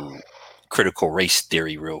into critical race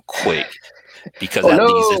theory real quick, because that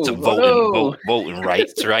leads into voting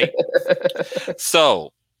rights, right?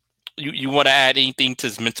 So you want to add anything to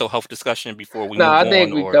this mental health discussion before we move on? I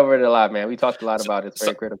think we covered it a lot, man. We talked a lot about it. It's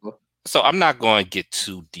very critical. So I'm not going to get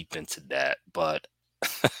too deep into that, but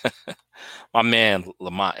my man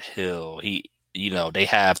Lamont Hill, they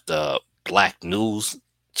have the Black News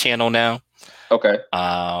channel now. Okay.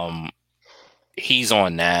 he's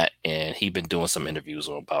on that, and he's been doing some interviews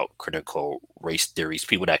about critical race theories,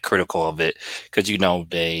 people that critical of it, because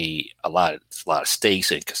a lot of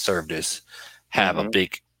states and conservatives have a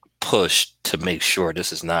big push to make sure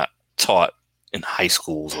this is not taught in high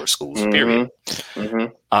schools or schools, period.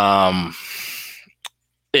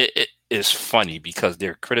 It is funny because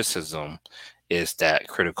their criticism is that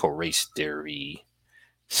critical race theory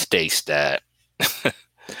states that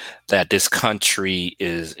that this country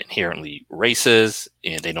is inherently racist,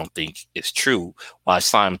 and they don't think it's true, while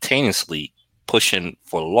simultaneously pushing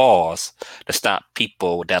for laws to stop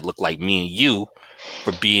people that look like me and you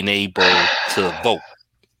from being able to vote.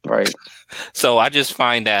 Right. So I just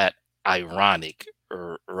find that ironic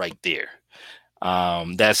right there.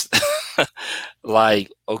 That's like,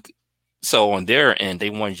 okay. So on their end,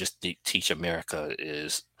 they want to just teach America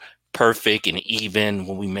is perfect, and even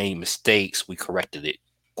when we made mistakes, we corrected it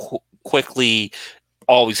quickly,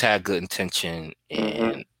 always had good intention,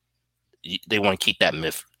 and they want to keep that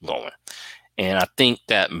myth going. And I think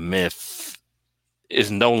that myth is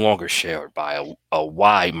no longer shared by a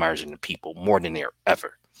wide margin of people, more than they're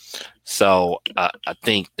ever. So I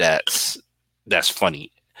think that's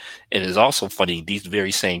funny. It is also funny, these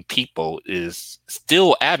very same people is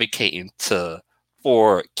still advocating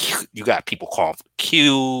for you got people calling for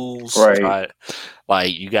Qs, right?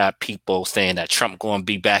 Like you got people saying that Trump going to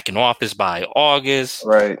be back in office by August,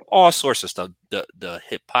 right? All sorts of stuff. The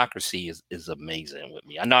hypocrisy is amazing with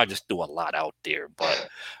me. I know I just threw a lot out there, but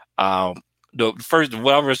the first,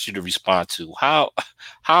 what I want you to respond to,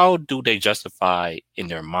 how do they justify in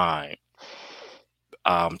their mind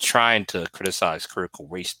trying to criticize critical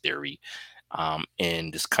race theory,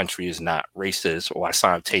 and this country is not racist, or I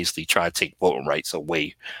simultaneously try to take voting rights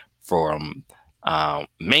away from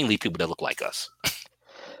mainly people that look like us?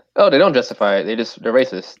 Oh, they don't justify it. They're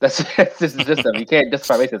racist. That's just them. You can't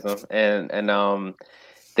justify racism, and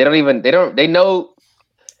they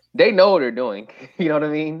know what they're doing. You know what I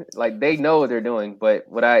mean? Like they know what they're doing. But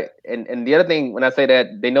and the other thing, when I say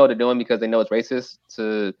that they know what they're doing because they know it's racist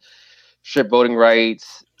to strip voting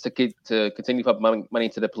rights, to continue pumping money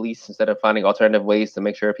to the police instead of finding alternative ways to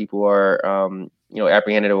make sure people are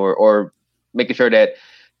apprehended, or making sure that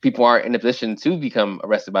people aren't in a position to become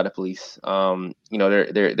arrested by the police.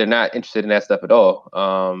 They're not interested in that stuff at all.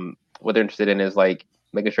 What they're interested in is like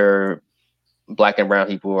making sure Black and brown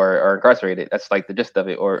people are incarcerated. That's like the gist of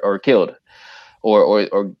it, or killed,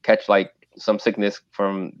 or catch like some sickness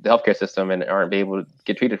from the healthcare system and aren't be able to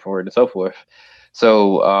get treated for it and so forth.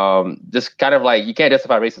 So just kind of like, you can't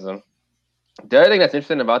justify racism. The other thing that's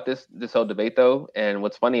interesting about this whole debate, though, and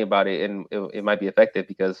what's funny about it, and it might be effective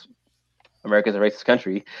because America's a racist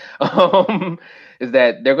country, is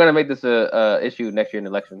that they're going to make this a issue next year in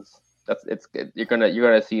elections. You're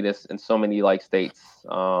gonna see this in so many like states.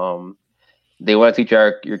 They want to teach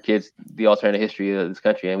your kids the alternate history of this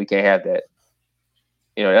country, and we can't have that.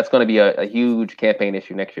 That's going to be a huge campaign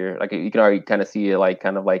issue next year. Like you can already kind of see it, like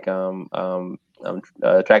kind of like tracking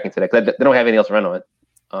to that, because they don't have anything else to run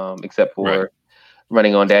on, except for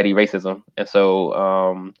running on daddy racism. And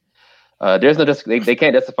so there's no they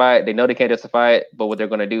can't justify it. They know they can't justify it, but what they're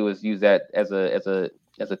going to do is use that as a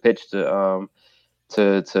pitch to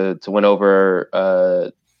win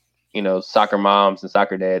over soccer moms and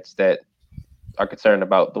soccer dads that are concerned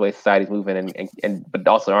about the way society's moving, but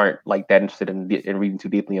also aren't like that interested in reading too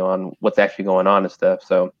deeply on what's actually going on and stuff.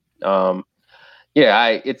 So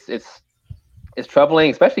it's troubling,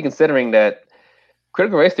 especially considering that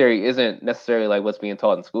critical race theory isn't necessarily like what's being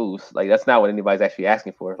taught in schools. Like that's not what anybody's actually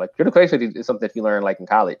asking for. Like critical race theory is something that you learn like in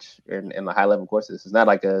college in the high level courses. It's not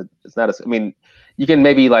I mean, you can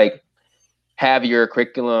maybe like have your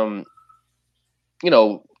curriculum,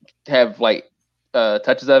 have like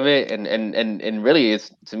touches of it, and really,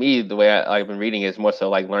 it's, to me, the way I've been reading is more so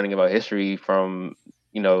like learning about history from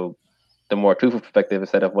the more truthful perspective,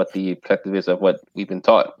 instead of what the perspective is of what we've been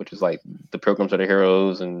taught, which is like the Pilgrims are the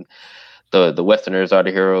heroes and the Westerners are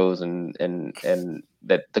the heroes, and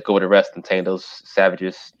that took over the rest and tamed those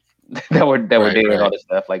savages that were dating and all this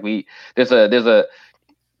stuff. Like there's a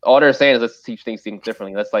all they're saying is, let's teach things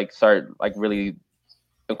differently. Let's like start like really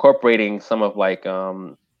incorporating some of like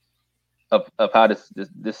of how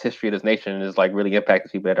this history of this nation is like really impacting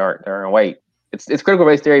people that aren't white. It's critical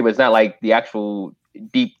race theory, but it's not like the actual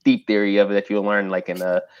deep theory of it that you'll learn like in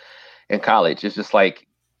college. It's just like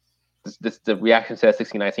this the reaction to that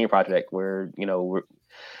 1619 project, where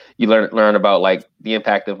you learn about like the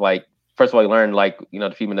impact of, like, first of all, you learn like the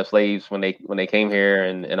treatment of slaves when they came here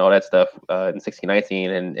and all that stuff in 1619,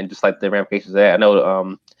 and just like the ramifications of that. I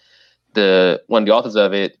know one of the authors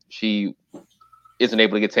of it, she isn't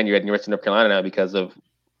able to get tenure at the University of North Carolina now because of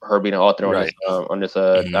her being an author Right. on this.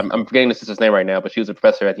 I'm forgetting the sister's name right now, but she was a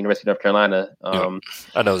professor at the University of North Carolina.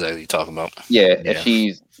 I know exactly what you're talking about. Yeah, and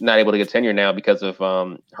she's not able to get tenure now because of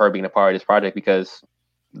her being a part of this project, because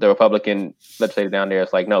the Republican legislator down there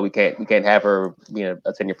is like, no, we can't have her being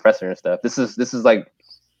a tenure professor and stuff. This is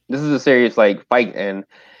a serious like fight, and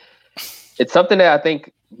it's something that I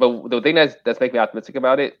think. But the thing that's making me optimistic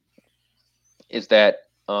about it is that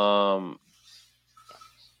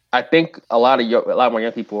I think a lot more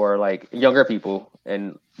young people are like younger people,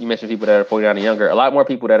 and you mentioned people that are 49 and younger. A lot more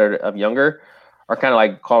people that are younger are kind of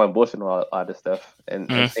like calling bullshit on a lot of this stuff and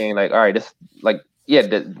saying like, all right, this like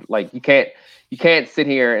like you can't sit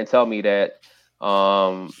here and tell me that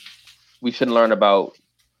we shouldn't learn about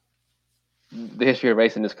the history of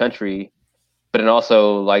race in this country, but then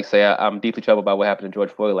also like say I'm deeply troubled by what happened to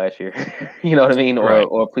George Floyd last year. You know what I mean?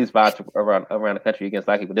 Or police violence around the country against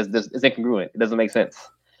Black people. This is incongruent. It doesn't make sense.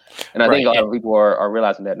 And I think a lot of people are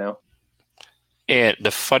realizing that now. And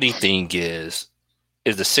the funny thing is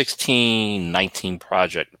the 1619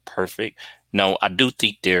 project perfect? No, I do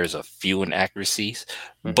think there's a few inaccuracies,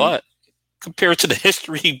 but compared to the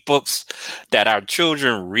history books that our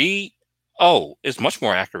children read, it's much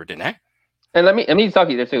more accurate than that. And let me talk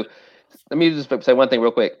to you there too. Let me just say one thing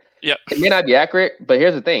real quick. Yeah, it may not be accurate, but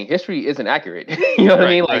here's the thing: history isn't accurate. You know what I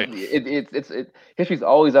mean? Like history's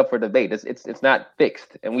always up for debate. It's not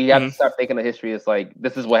fixed, and we have to start thinking of history as like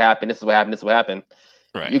this is what happened, this is what happened, this is what happened.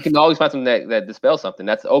 Right. You can always find something that dispels something.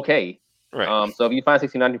 That's okay. Right. So if you find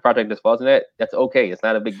 1619 project that falls in that, that's okay. It's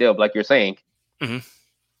not a big deal. But like you're saying,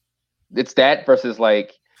 it's that versus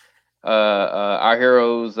like our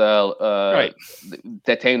heroes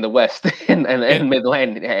that tamed the West and made the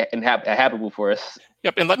land habitable for us.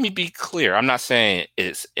 Yep, and let me be clear. I'm not saying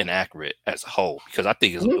it's inaccurate as a whole, because I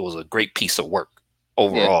think it was a great piece of work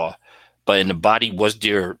overall. Yeah. But in the body, was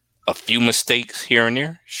there a few mistakes here and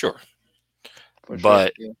there? Sure.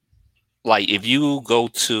 But like if you go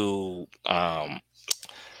to, I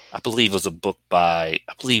believe it was a book by,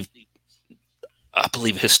 I believe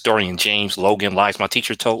historian James Logan, Lies My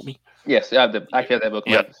Teacher Told Me. Yes, I have that book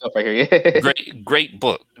myself right here. Yeah. Great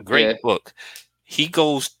book. Book. He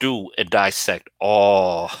goes through and dissect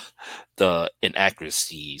all the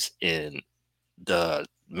inaccuracies in the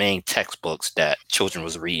main textbooks that children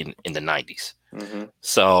was reading in the 90s.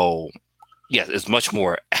 So, yes, it's much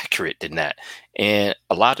more accurate than that. And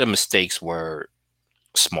a lot of mistakes were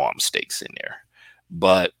small mistakes in there.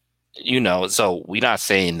 But, so we're not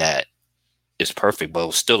saying that it's perfect, but it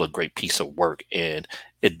was still a great piece of work. And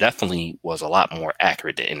it definitely was a lot more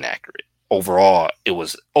accurate than inaccurate. Overall, it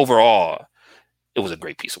was a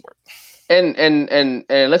great piece of work. And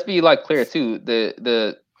let's be like clear too.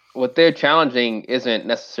 The what they're challenging isn't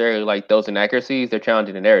necessarily like those inaccuracies. They're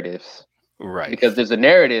challenging the narratives, right? Because there's a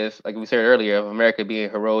narrative, like we said earlier, of America being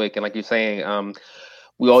heroic, and like you're saying,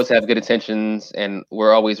 we always have good intentions and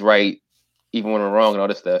we're always right, even when we're wrong, and all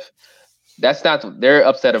this stuff. That's not. They're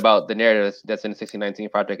upset about the narrative that's in the 1619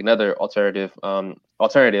 project, another alternative,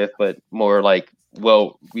 but more like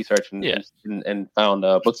well researched and found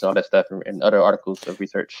books and all that stuff and other articles of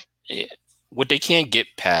research. Yeah. What they can't get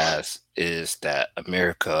past is that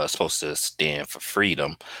America is supposed to stand for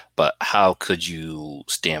freedom, but how could you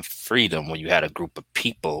stand for freedom when you had a group of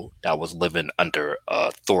people that was living under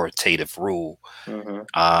authoritative rule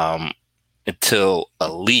until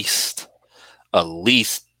at least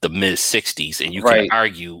the mid 60s, and you can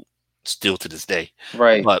argue still to this day,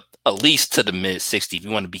 but at least to the mid 60s, if you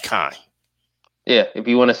want to be kind. Yeah, if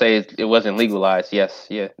you want to say it wasn't legalized, yes,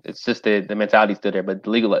 yeah, it's just the mentality still there, but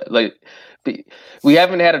we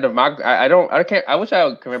haven't had a democracy. I wish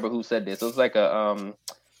I could remember who said this. It was like a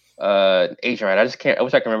Asian writer. I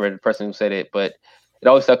wish I could remember the person who said it, but it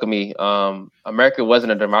always stuck with me. America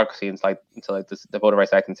wasn't a democracy until the Voting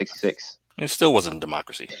Rights Act in '66. It still wasn't a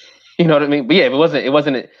democracy. You know what I mean? But yeah,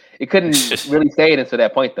 it couldn't really say it until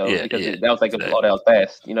that point though, because that was like a law that was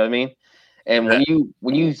passed. You know what I mean? And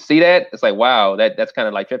when you see that, it's like, wow, that's kind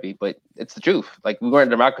of like trippy, but it's the truth. Like we weren't a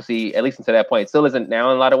democracy, at least until that point. It still isn't now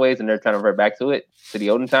in a lot of ways, and they're trying to revert back to the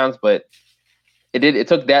olden times. But it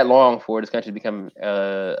took that long for this country to become,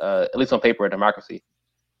 at least on paper, a democracy.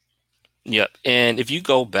 Yep. And if you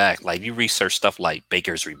go back, like you research stuff like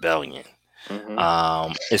Baker's Rebellion,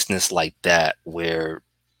 instances like that, where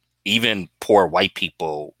even poor white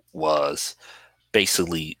people was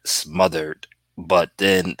basically smothered. But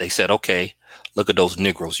then they said, okay, look at those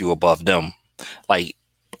Negroes, you above them. Like,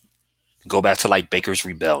 go back to like Baker's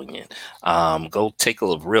Rebellion. Go take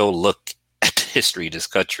a real look at the history of this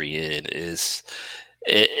country. It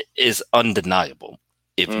is undeniable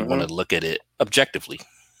if you want to look at it objectively.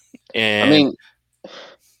 And I mean,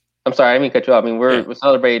 I'm sorry, I didn't mean to cut you off. I mean, Yeah. we're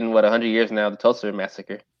celebrating 100 years now, the Tulsa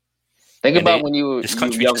massacre. Think And about when this you were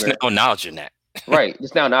country just now younger. acknowledging that. Right,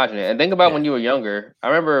 just now acknowledging it, and think about Yeah. when you were younger. I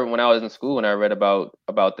remember when I was in school and I read about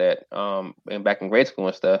that, and back in grade school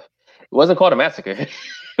and stuff. It wasn't called a massacre;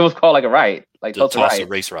 it was called like a riot, like The Tulsa Tulsa riots.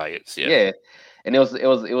 race riots. Yeah. Yeah, and it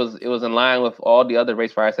was in line with all the other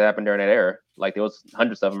race riots that happened during that era. Like there was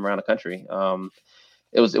hundreds of them around the country.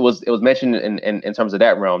 It was mentioned in terms of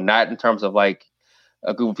that realm, not in terms of like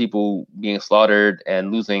a group of people being slaughtered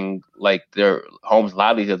and losing like their homes,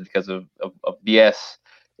 livelihoods because of BS.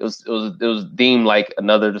 It was deemed like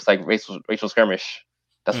another just like racial skirmish.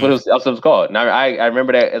 That's what it Mm. was. That's what it was called. And I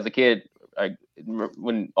remember that as a kid, like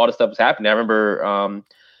when all this stuff was happening. I remember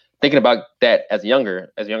thinking about that as a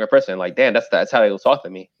younger person. Like, damn, that's how they was talking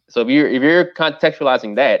to me. So if you're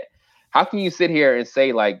contextualizing that, how can you sit here and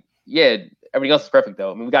say like, yeah, everything else is perfect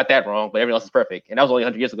though? I mean, we got that wrong, but everything else is perfect, and that was only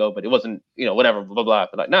 100 years ago. But it wasn't, whatever, blah blah blah.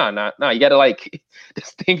 But like, nah. You got to like,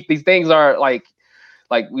 these things are like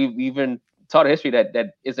we've even taught a history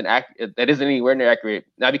that isn't anywhere near accurate.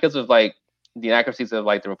 Not because of like the inaccuracies of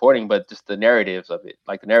like the reporting, but just the narratives of it.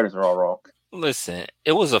 Like the narratives are all wrong. Listen,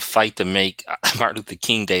 it was a fight to make Martin Luther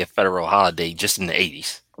King Day a federal holiday just in the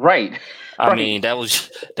 80s. Right. I Right. mean,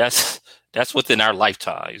 that's within our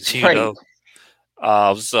lifetimes, Right.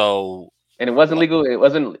 So And it wasn't legal. It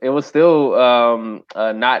wasn't. It was still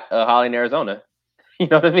not a holiday in Arizona. You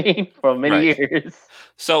know what I mean? For many right. years.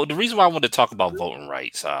 So the reason why I wanted to talk about voting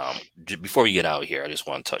rights, before we get out here, I just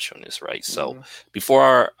want to touch on this, right? So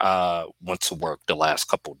before I went to work the last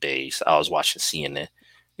couple of days, I was watching CNN,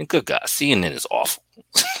 and good God, CNN is awful.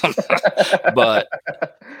 But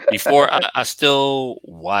before I still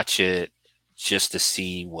watch it just to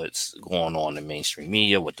see what's going on in mainstream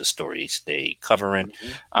media, what the stories they covering.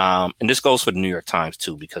 And this goes for the New York Times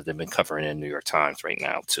too, because they've been covering it in the New York Times right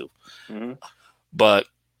now too. But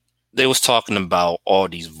they was talking about all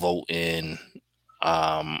these voting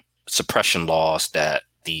suppression laws that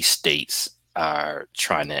these states are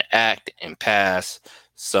trying to act and pass.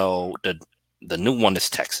 So the new one is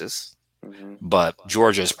Texas, but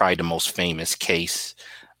Georgia is probably the most famous case.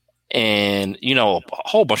 And, a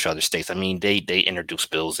whole bunch of other states. I mean, they introduced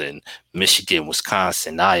bills in Michigan,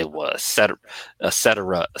 Wisconsin, Iowa, et cetera, et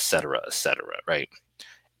cetera, et cetera, et cetera, right?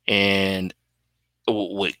 And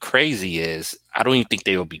what crazy is, I don't even think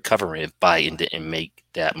they will be covering if Biden didn't make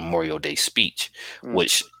that Memorial Day speech,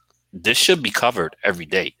 which this should be covered every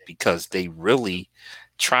day because they really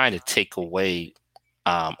trying to take away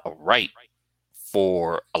a right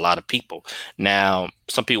for a lot of people. Now,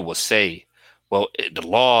 some people will say, well, the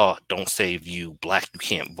law don't say if you black, you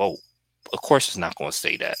can't vote. Of course, it's not going to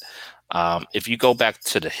say that. If you go back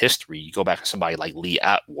to the history, you go back to somebody like Lee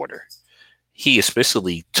Atwater, he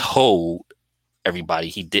especially told everybody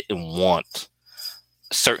he didn't want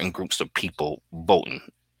certain groups of people voting.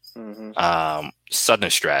 Southern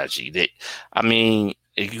strategy. I mean,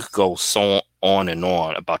 you could go so on and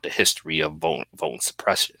on about the history of voting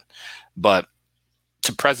suppression, but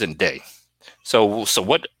to present day. So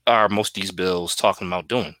what are most of these bills talking about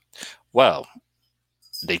doing? Well,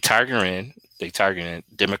 they targeting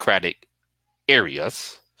Democratic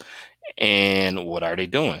areas, and what are they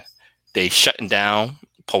doing? They shutting down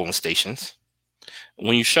polling stations.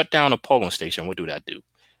 When you shut down a polling station, what do that do?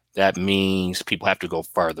 That means people have to go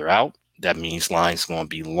farther out. That means lines going to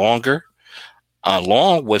be longer.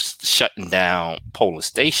 Along with shutting down polling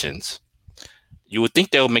stations, you would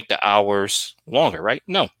think they'll make the hours longer, right?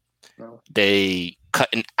 No. They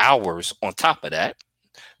cutting hours on top of that.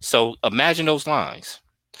 So imagine those lines.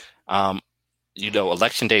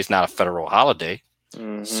 Election day is not a federal holiday.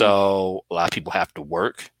 So a lot of people have to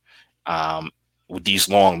work. With these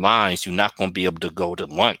long lines, you're not going to be able to go to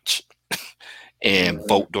lunch and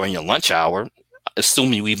vote during your lunch hour.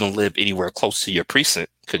 Assume you even live anywhere close to your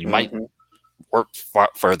precinct because you might work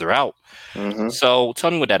further out. So tell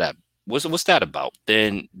me what what's that about?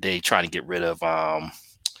 Then they try to get rid of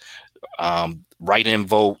write-in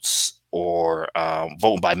votes or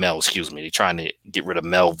voting by mail. Excuse me. They're trying to get rid of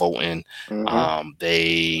mail voting.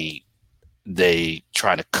 They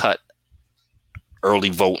try to cut early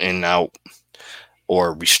voting out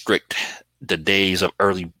or restrict the days of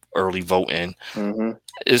early voting.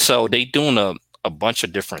 So they doing a bunch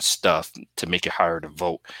of different stuff to make it harder to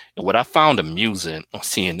vote. And what I found amusing on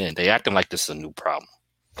CNN, they acting like this is a new problem.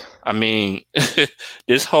 I mean,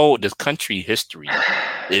 this country history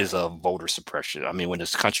is a voter suppression. I mean, when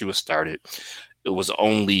this country was started, it was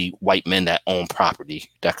only white men that owned property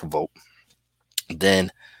that could vote.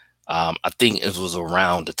 Then I think it was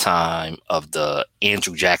around the time of the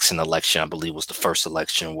Andrew Jackson election, I believe was the first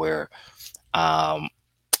election where all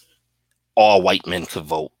white men could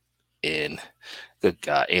vote. and good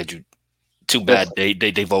God, Andrew. Too bad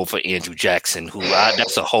they vote for Andrew Jackson, who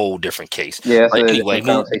that's a whole different case. Yeah, But anyway,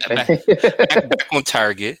 conversation. back on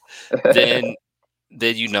target. Then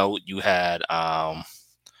you had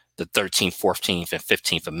the 13th, 14th, and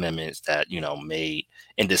 15th Amendments that made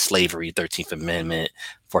ended slavery. 13th Amendment,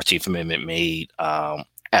 14th Amendment made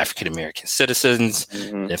African American citizens.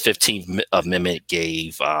 Mm-hmm. The 15th Amendment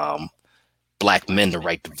gave Black men the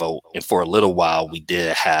right to vote, and for a little while we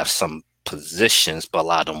did have some positions, but a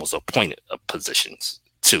lot of them was appointed positions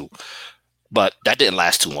too. But that didn't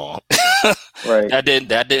last too long. Right. That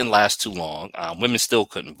didn't last too long. Women still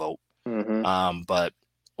couldn't vote. Mm-hmm. But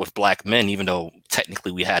with Black men, even though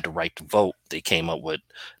technically we had the right to vote, they came up with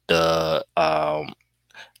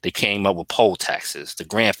poll taxes, the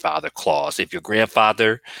grandfather clause. If your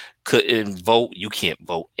grandfather couldn't vote, you can't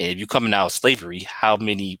vote. And if you're coming out of slavery, how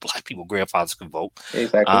many Black people grandfathers could vote?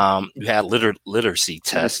 Exactly. You had literacy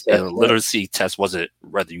tests, and a literacy test wasn't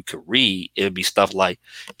whether you could read. It would be stuff like,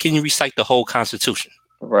 can you recite the whole Constitution?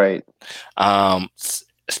 Right.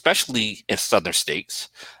 Especially in southern states.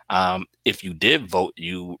 If you did vote,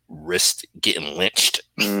 you risked getting lynched.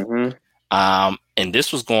 Mm-hmm. And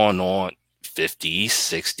this was going on 50s,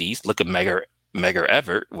 60s. Look at Medgar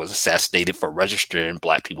Evers was assassinated for registering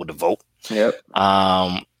Black people to vote. Yep.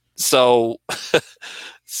 So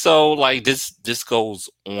like this goes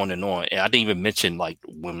on and on. And I didn't even mention like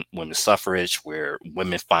women's suffrage, where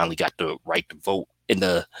women finally got the right to vote in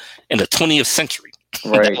the 20th century.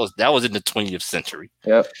 Right. that was in the 20th century.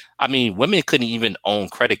 Yep. I mean, women couldn't even own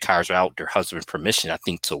credit cards without their husband's permission. I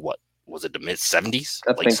think to what was it, the mid 70s?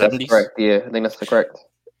 I think 70s? That's correct. Yeah, I think that's correct.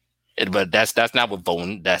 But that's not what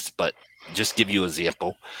voting. But just give you an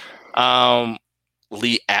example.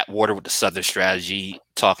 Lee Atwater with the Southern Strategy,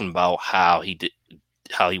 talking about how he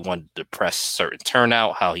wanted to press certain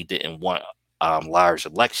turnout, how he didn't want large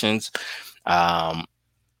elections. The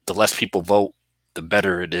less people vote, the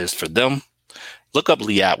better it is for them. Look up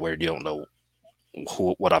Lee Atwater. You don't know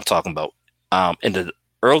what I'm talking about. In the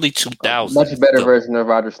early 2000s, much better version of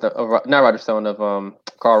Roger Stone, not Roger Stone, of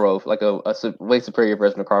Karl Rove, like a way superior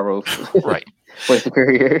version of Karl Rove. Right. Way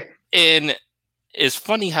superior. And it's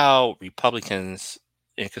funny how Republicans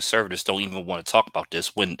and conservatives don't even want to talk about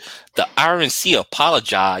this. When the RNC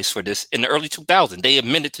apologized for this in the early 2000s, they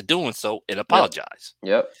admitted to doing so and apologized.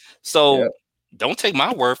 Yep. So don't take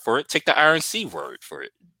my word for it. Take the RNC word for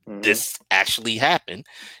it. Mm-hmm. This actually happened.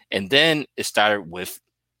 And then it started with,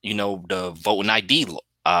 the voting ID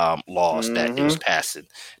laws that it was passing.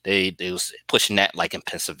 They was pushing that like in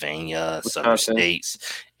Pennsylvania, southern states.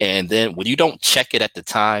 And then when you don't check it at the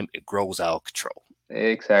time, it grows out of control.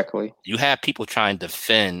 Exactly. You have people trying to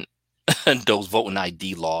defend those voting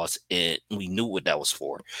ID laws, and we knew what that was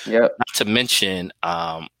for. Yeah. Not to mention,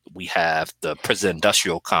 we have the prison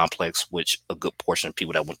industrial complex, which a good portion of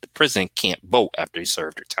people that went to prison can't vote after they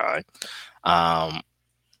served their time.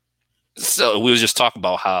 So we was just talking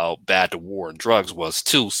about how bad the war on drugs was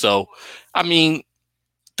too. So, I mean,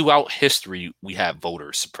 throughout history, we have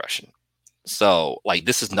voter suppression. So, like,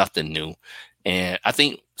 this is nothing new. And I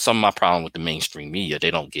think some of my problem with the mainstream media,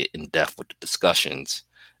 they don't get in depth with the discussions.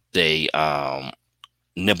 They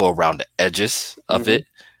nibble around the edges of it.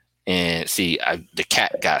 And see, the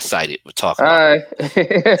cat got cited with talking about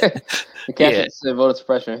the cat voter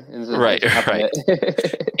suppression. Right.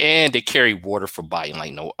 And they carry water for Biden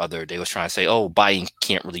like no other. They was trying to say, oh, Biden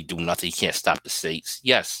can't really do nothing. He can't stop the states.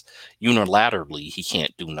 Yes, unilaterally, he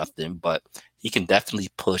can't do nothing, but he can definitely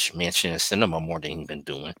push Manchin and Sinema more than he's been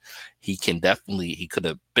doing. He could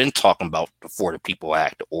have been talking about the For the People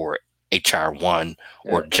Act or HR 1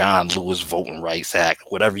 or John Lewis Voting Rights Act,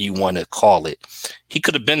 whatever you want to call it. He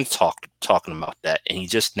could have been talking about that, and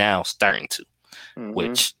he's just now starting to,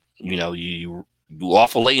 which, you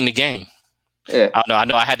awful late in the game. Yeah. I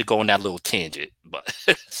know I had to go on that little tangent, but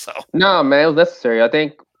so. No, man, it was necessary. I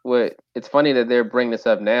think it's funny that they're bringing this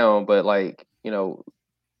up now, but like,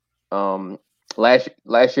 last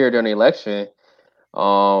year during the election,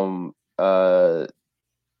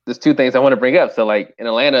 there's two things I want to bring up. So like in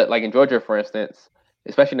Atlanta, like in Georgia, for instance,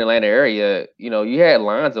 especially in the Atlanta area, you had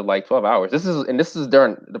lines of like 12 hours. This is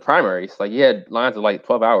during the primaries. Like you had lines of like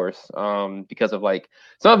 12 hours because of like,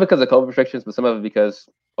 some of it because of COVID restrictions, but some of it because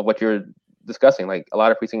of what you're discussing. Like a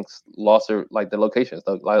lot of precincts lost their, like the locations.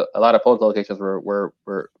 A lot of polling locations were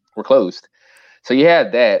closed. So you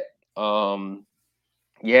had that.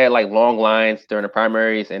 You had like long lines during the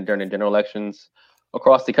primaries and during the general elections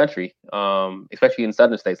across the country, especially in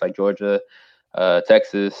southern states like Georgia,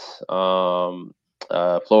 Texas, Florida.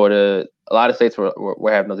 A lot of states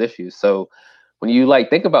were having those issues. So when you like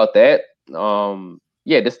think about that,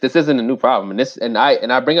 yeah, this isn't a new problem, and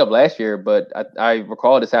I bring up last year, but I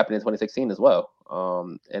recall this happened in 2016 as well.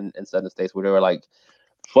 In southern states where there were like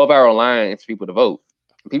 12-hour lines for people to vote.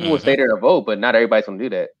 People would stay there to vote, but not everybody's gonna do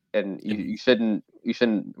that, and you shouldn't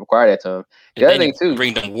require that to them. The And other then you thing too,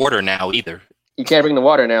 bring them water now either. you can't bring the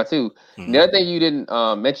water now too. And the Mm-hmm. other thing you didn't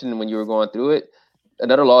mention when you were going through it,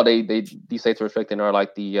 another law these states are restricting are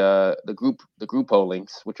like the group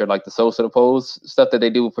pollings, which are like the social polls stuff that they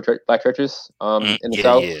do for black churches in the Yeah,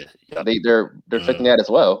 South. yeah, yep. They're restricting that as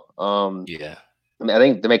well. Yeah. I mean, I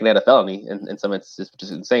think they're making that a felony in some instances, which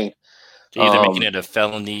is insane. They're either making it a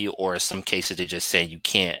felony, or in some cases they're just saying you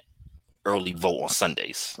can't early vote on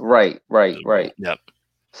Sundays. Right. Yep.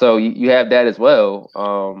 So you have that as well.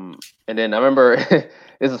 And then I remember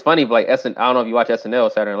this is funny, but like I don't know if you watch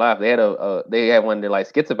SNL Saturday Night Live. They had one of their like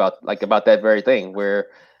skits about that very thing where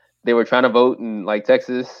they were trying to vote in like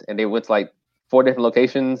Texas, and they went to like 4 different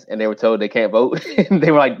locations, and they were told they can't vote. And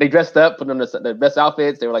they were like, they dressed up, put on the best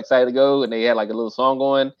outfits. They were like excited to go, and they had like a little song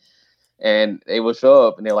going, and they would show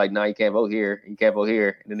up, and they're like, "No, you can't vote here. You can't vote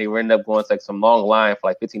here." And then they would end up going to like some long line for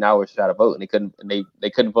like 15 hours to try to vote, and they couldn't. And they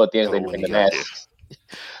couldn't vote at the end. They didn't bring the masks.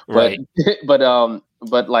 Right. But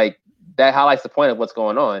like that highlights the point of what's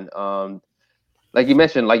going on. Like you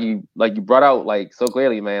mentioned, like you brought out like so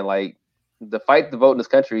clearly, man. Like the fight to vote in this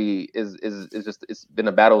country is just, it's been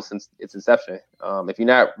a battle since its inception. If you're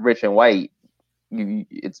not rich and white,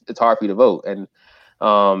 it's hard for you to vote. And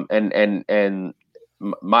what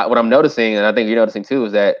I'm noticing, and I think you're noticing too,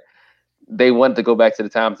 is that they want to go back to the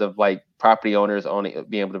times of like property owners only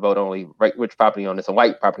being able to vote only, right? Rich property owners and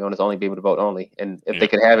white property owners only be able to vote only. And if they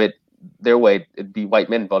could have it their way, it'd be white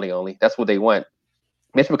men voting only. That's what they want.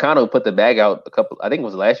 Mitch McConnell put the bag out I think it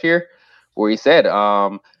was last year, where he said,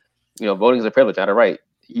 voting is a privilege, not a right.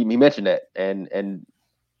 He mentioned that, and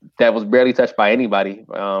that was barely touched by anybody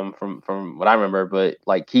from what I remember. But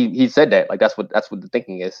like he said that, like that's what the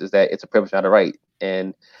thinking is that it's a privilege, not a right.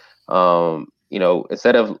 And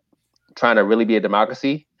instead of trying to really be a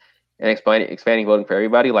democracy and expanding voting for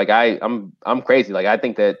everybody, like I'm crazy. Like I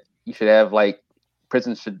think that you should have like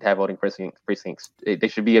prisons should have voting precincts. They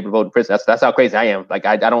should be able to vote in prison. That's how crazy I am. Like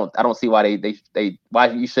I don't see why they why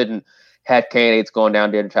you shouldn't have candidates going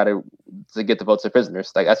down there to try to get the votes of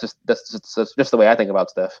prisoners. Like that's just the way I think about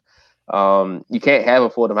stuff. You can't have a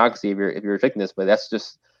full democracy if you're restricting this, but that's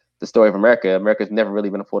just the story of America. America's never really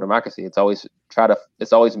been a full democracy. It's always try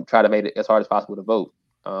to make it as hard as possible to vote.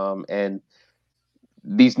 And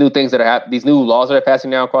these new things these new laws that are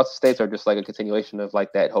passing now across the states are just like a continuation of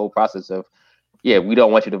like that whole process of, yeah, we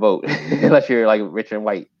don't want you to vote unless you're like rich and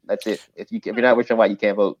white. That's it. If you're not rich and white, you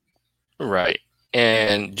can't vote. Right.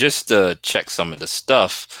 And just to check some of the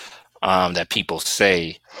stuff that people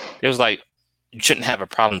say, there's like, you shouldn't have a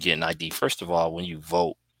problem getting ID. First of all, when you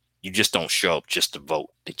vote, you just don't show up just to vote.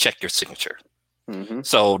 They check your signature. Mm-hmm.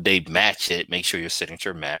 So they match it, make sure your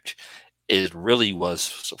signature match. It really was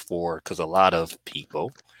for, because a lot of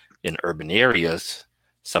people in urban areas,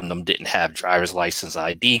 some of them didn't have driver's license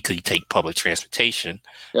ID because you take public transportation.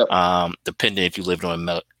 Yep. Depending if you lived in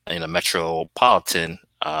a metropolitan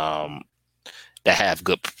that have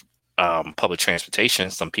good public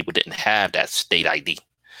transportation, some people didn't have that state ID.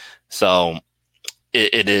 So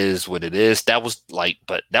it is what it is. That was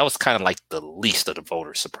kind of like the least of the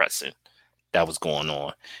voter suppressing that was going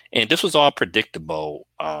on. And this was all predictable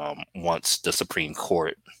once the Supreme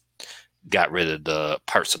Court got rid of the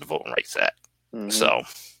parts of the Voting Rights Act. Mm-hmm. So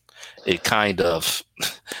it kind of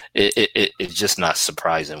it's just not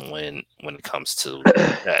surprising when it comes to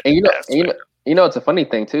that. And it's a funny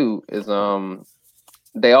thing too is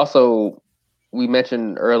they also, we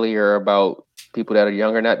mentioned earlier about people that are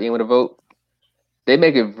younger not being able to vote. They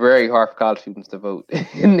make it very hard for college students to vote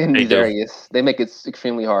in these areas. They make it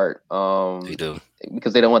extremely hard. They do,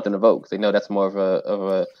 because they don't want them to vote, because they know that's more of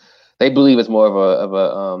a they believe it's more of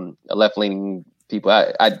a left leaning people.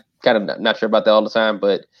 I kind of not sure about that all the time,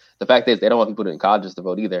 but the fact is they don't want people in colleges to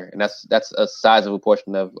vote either, and that's a sizable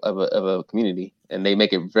portion of a community, and they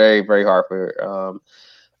make it very, very hard for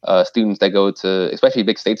students that go to, especially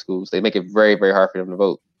big state schools. They make it very, very hard for them to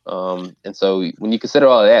vote. And so when you consider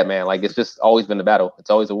all of that, man, like it's just always been a battle. It's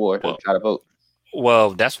always a war to try to vote.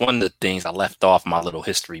 Well, that's one of the things I left off my little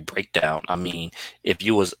history breakdown. I mean, if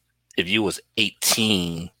you was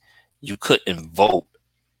 18, you couldn't vote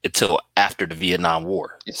until after the Vietnam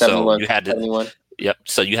War. So you had to 71. Yep.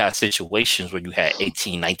 So you had situations where you had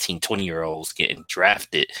 18, 19, 20-year-olds getting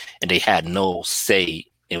drafted, and they had no say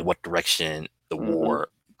in what direction the war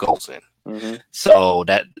goes in. Mm-hmm. So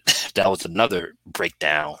that was another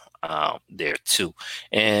breakdown there too.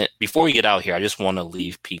 And before we get out here, I just want to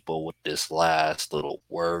leave people with this last little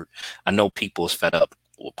word. I know people is fed up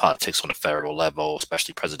with politics on the federal level,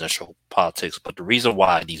 especially presidential politics, but the reason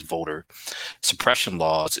why these voter suppression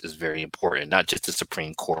laws is very important, not just the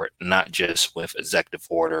Supreme Court, not just with executive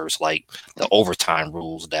orders like the overtime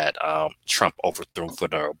rules that Trump overthrew for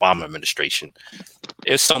the Obama administration.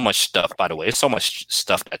 There's so much stuff, by the way, there's so much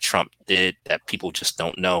stuff that Trump did that people just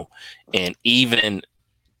don't know. And even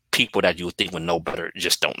people that you would think would know better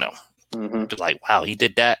just don't know. Mm-hmm. Like, wow, he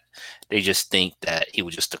did that. They just think that he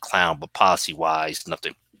was just a clown, but policy-wise,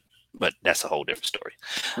 nothing. But that's a whole different story.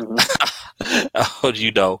 Mm-hmm.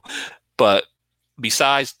 But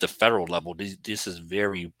besides the federal level, this is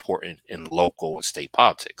very important in local and state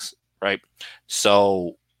politics, right?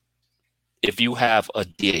 So if you have a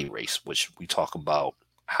DA race, which we talk about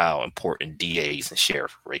how important DAs and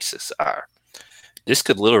sheriff races are, this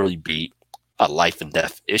could literally be a life and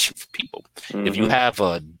death issue for people. Mm-hmm. If you have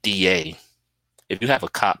a DA, if you have a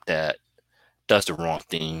cop that does the wrong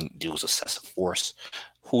thing, deals excessive force,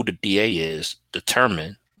 who the DA is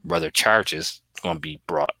determine whether charges are going to be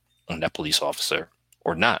brought on that police officer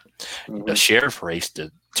or not. Mm-hmm. The sheriff race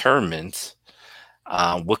determines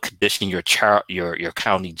what condition your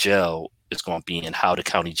county jail is going to be and how the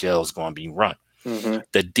county jail is going to be run. Mm-hmm.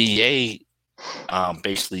 The DA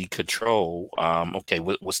basically control,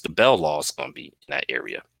 what's the bail laws going to be in that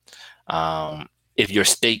area? If your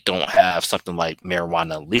state don't have something like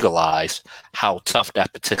marijuana legalized, how tough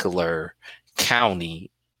that particular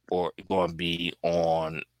county or going to be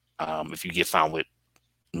on if you get found with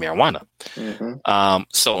marijuana. Mm-hmm.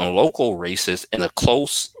 So in local races, in a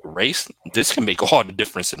close race, this can make all the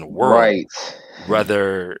difference in the world. Right.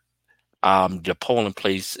 Whether the polling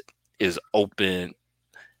place is open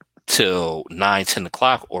till 9-10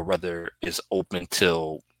 o'clock or whether it's open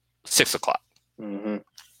till 6 o'clock. Mm-hmm.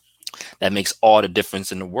 That makes all the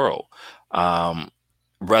difference in the world.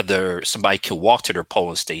 Whether somebody can walk to their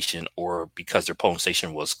polling station or because their polling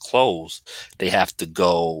station was closed, they have to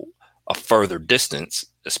go a further distance,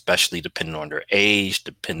 especially depending on their age,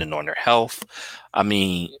 depending on their health. I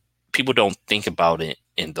mean, people don't think about it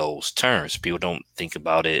in those terms. People don't think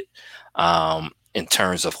about it in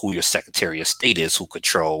terms of who your Secretary of State is, who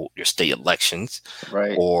control your state elections,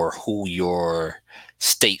 right, or who your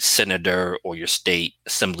state senator or your state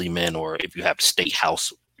assemblyman, or if you have state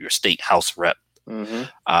house, your state house rep,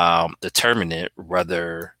 determine it,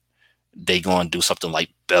 whether they going to do something like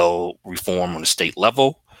bail reform on the state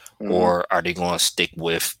level, or are they going to stick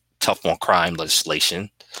with tough on crime legislation,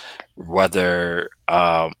 whether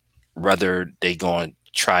they going to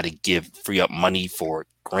try to free up money for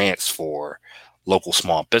grants for local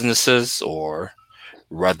small businesses, or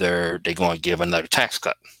whether they're going to give another tax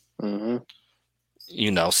cut. Mm-hmm.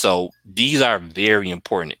 So these are very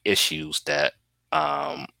important issues that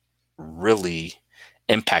really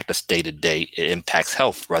impact us day to day. It impacts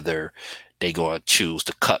health, whether they're going to choose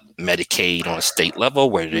to cut Medicaid on a state level,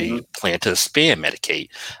 where they plan to expand Medicaid.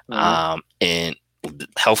 And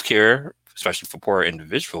healthcare, especially for poor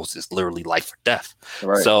individuals, is literally life or death.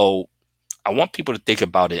 Right. So I want people to think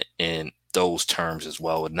about it in those terms as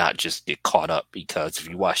well, and not just get caught up, because if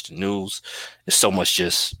you watch the news, it's so much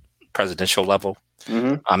just presidential level.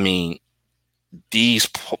 Mm-hmm. I mean, these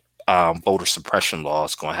voter suppression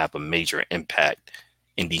laws going to have a major impact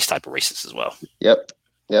in these type of races as well. Yep.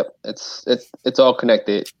 It's all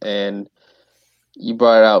connected, and you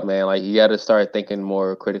brought it out, man. Like, you got to start thinking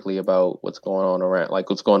more critically about what's going on around, like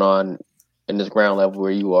what's going on in this ground level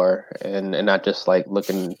where you are, and not just like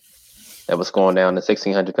looking at what's going down in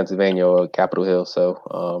 1600 Pennsylvania or Capitol Hill. So,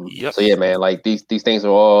 so yeah, man, like these things are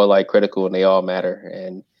all like critical and they all matter.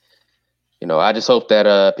 And, I just hope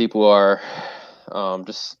that people are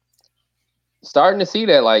just starting to see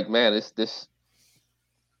that, like, man,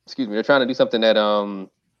 they're trying to do something that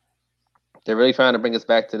they're really trying to bring us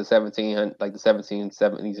back to the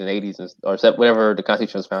 1770s and 80s, or whatever the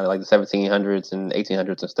Constitution was founded, like the 1700s and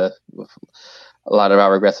 1800s and stuff, with a lot of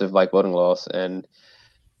our regressive like voting laws. And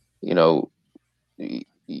as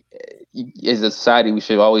a society, we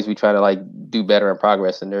should always be trying to like do better and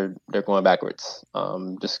progress, and they're going backwards.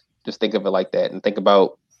 Just think of it like that, and think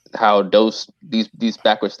about how these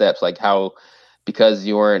backward steps, like how, because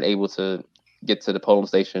you weren't able to get to the polling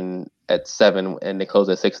station at 7 and they close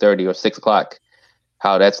at 6:30 or 6 o'clock,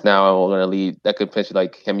 how that's now going to lead, that could potentially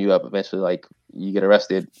like hem you up eventually, like you get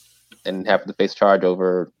arrested and have to face charge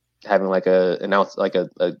over having like a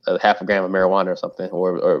half a gram of marijuana or something,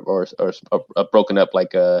 or a broken up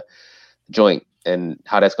like a joint, and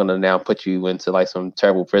how that's going to now put you into like some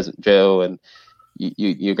terrible prison jail, and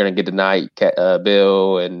you're going to get denied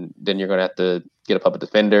bail, and then you're going to have to get a public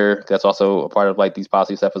defender. That's also a part of like these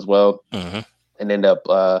policy stuff as well, Mm-hmm. and end up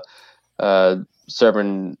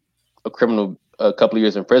serving a couple of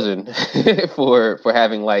years in prison for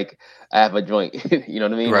having like I have a joint. You know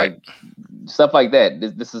what I mean? Right. Like stuff like that.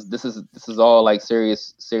 This is all like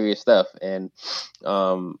serious stuff, and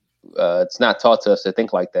it's not taught to us to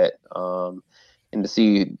think like that, and to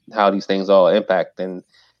see how these things all impact. And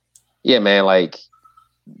yeah, man, like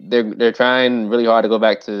they're trying really hard to go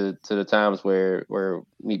back to the times where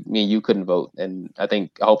me and you couldn't vote, and I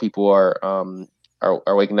hope people are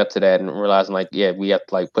waking up to that and realizing like, yeah, we have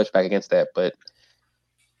to like push back against that. But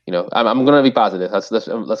you know, I'm gonna be positive.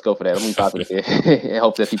 Let's go for that. I'm gonna be positive and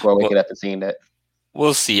hope that people are waking up and seeing that.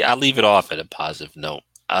 We'll see. I'll leave it off at a positive note.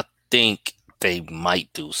 I think they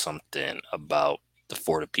might do something about the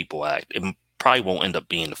For the People Act. It probably won't end up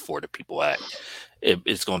being the For the People Act.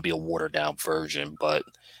 It's going to be a watered down version, but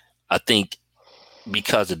I think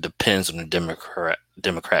because it depends on the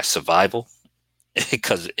Democrat survival,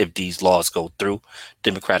 because if these laws go through,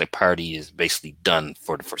 Democratic Party is basically done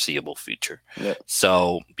for the foreseeable future. Yeah.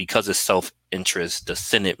 So because of self-interest, the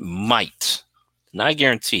Senate might, not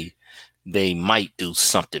guarantee, they might do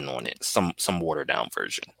something on it, some watered down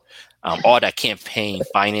version. All that campaign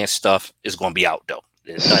finance stuff is going to be out though.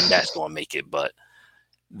 There's nothing that's going to make it, but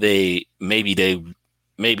maybe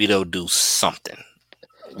they'll do something.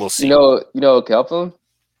 We'll see. You know, what can help them?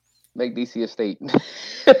 Make DC a state.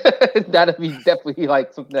 That'd be definitely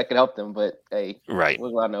like something that could help them. But hey, right?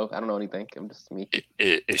 What do I know? I don't know anything. I'm just me.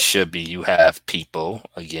 It should be. You have people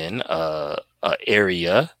again,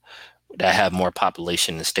 area that have more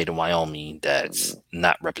population in the state of Wyoming that's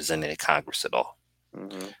not represented in Congress at all.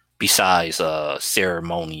 Mm-hmm. Besides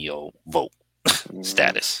ceremonial vote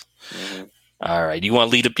status. Mm-hmm. All right. Do you want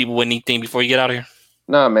to lead the people with anything before you get out of here?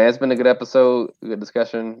 No, man. It's been a good episode, good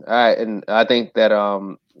discussion. All right, and I think that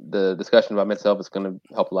the discussion about mental health is going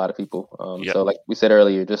to help a lot of people. Yep. So like we said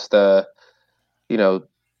earlier, just you know,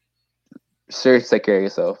 seriously take care of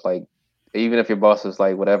yourself. Like even if your boss is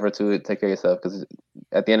like whatever to it, take care of yourself, because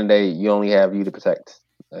at the end of the day, you only have you to protect.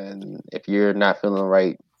 And if you're not feeling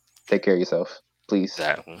right, take care of yourself, please.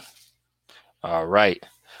 Exactly. All right.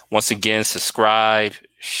 Once again, subscribe,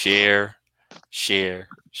 share.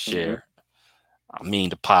 Mm-hmm. I mean,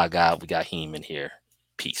 the pod guy, we got him in here.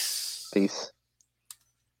 Peace.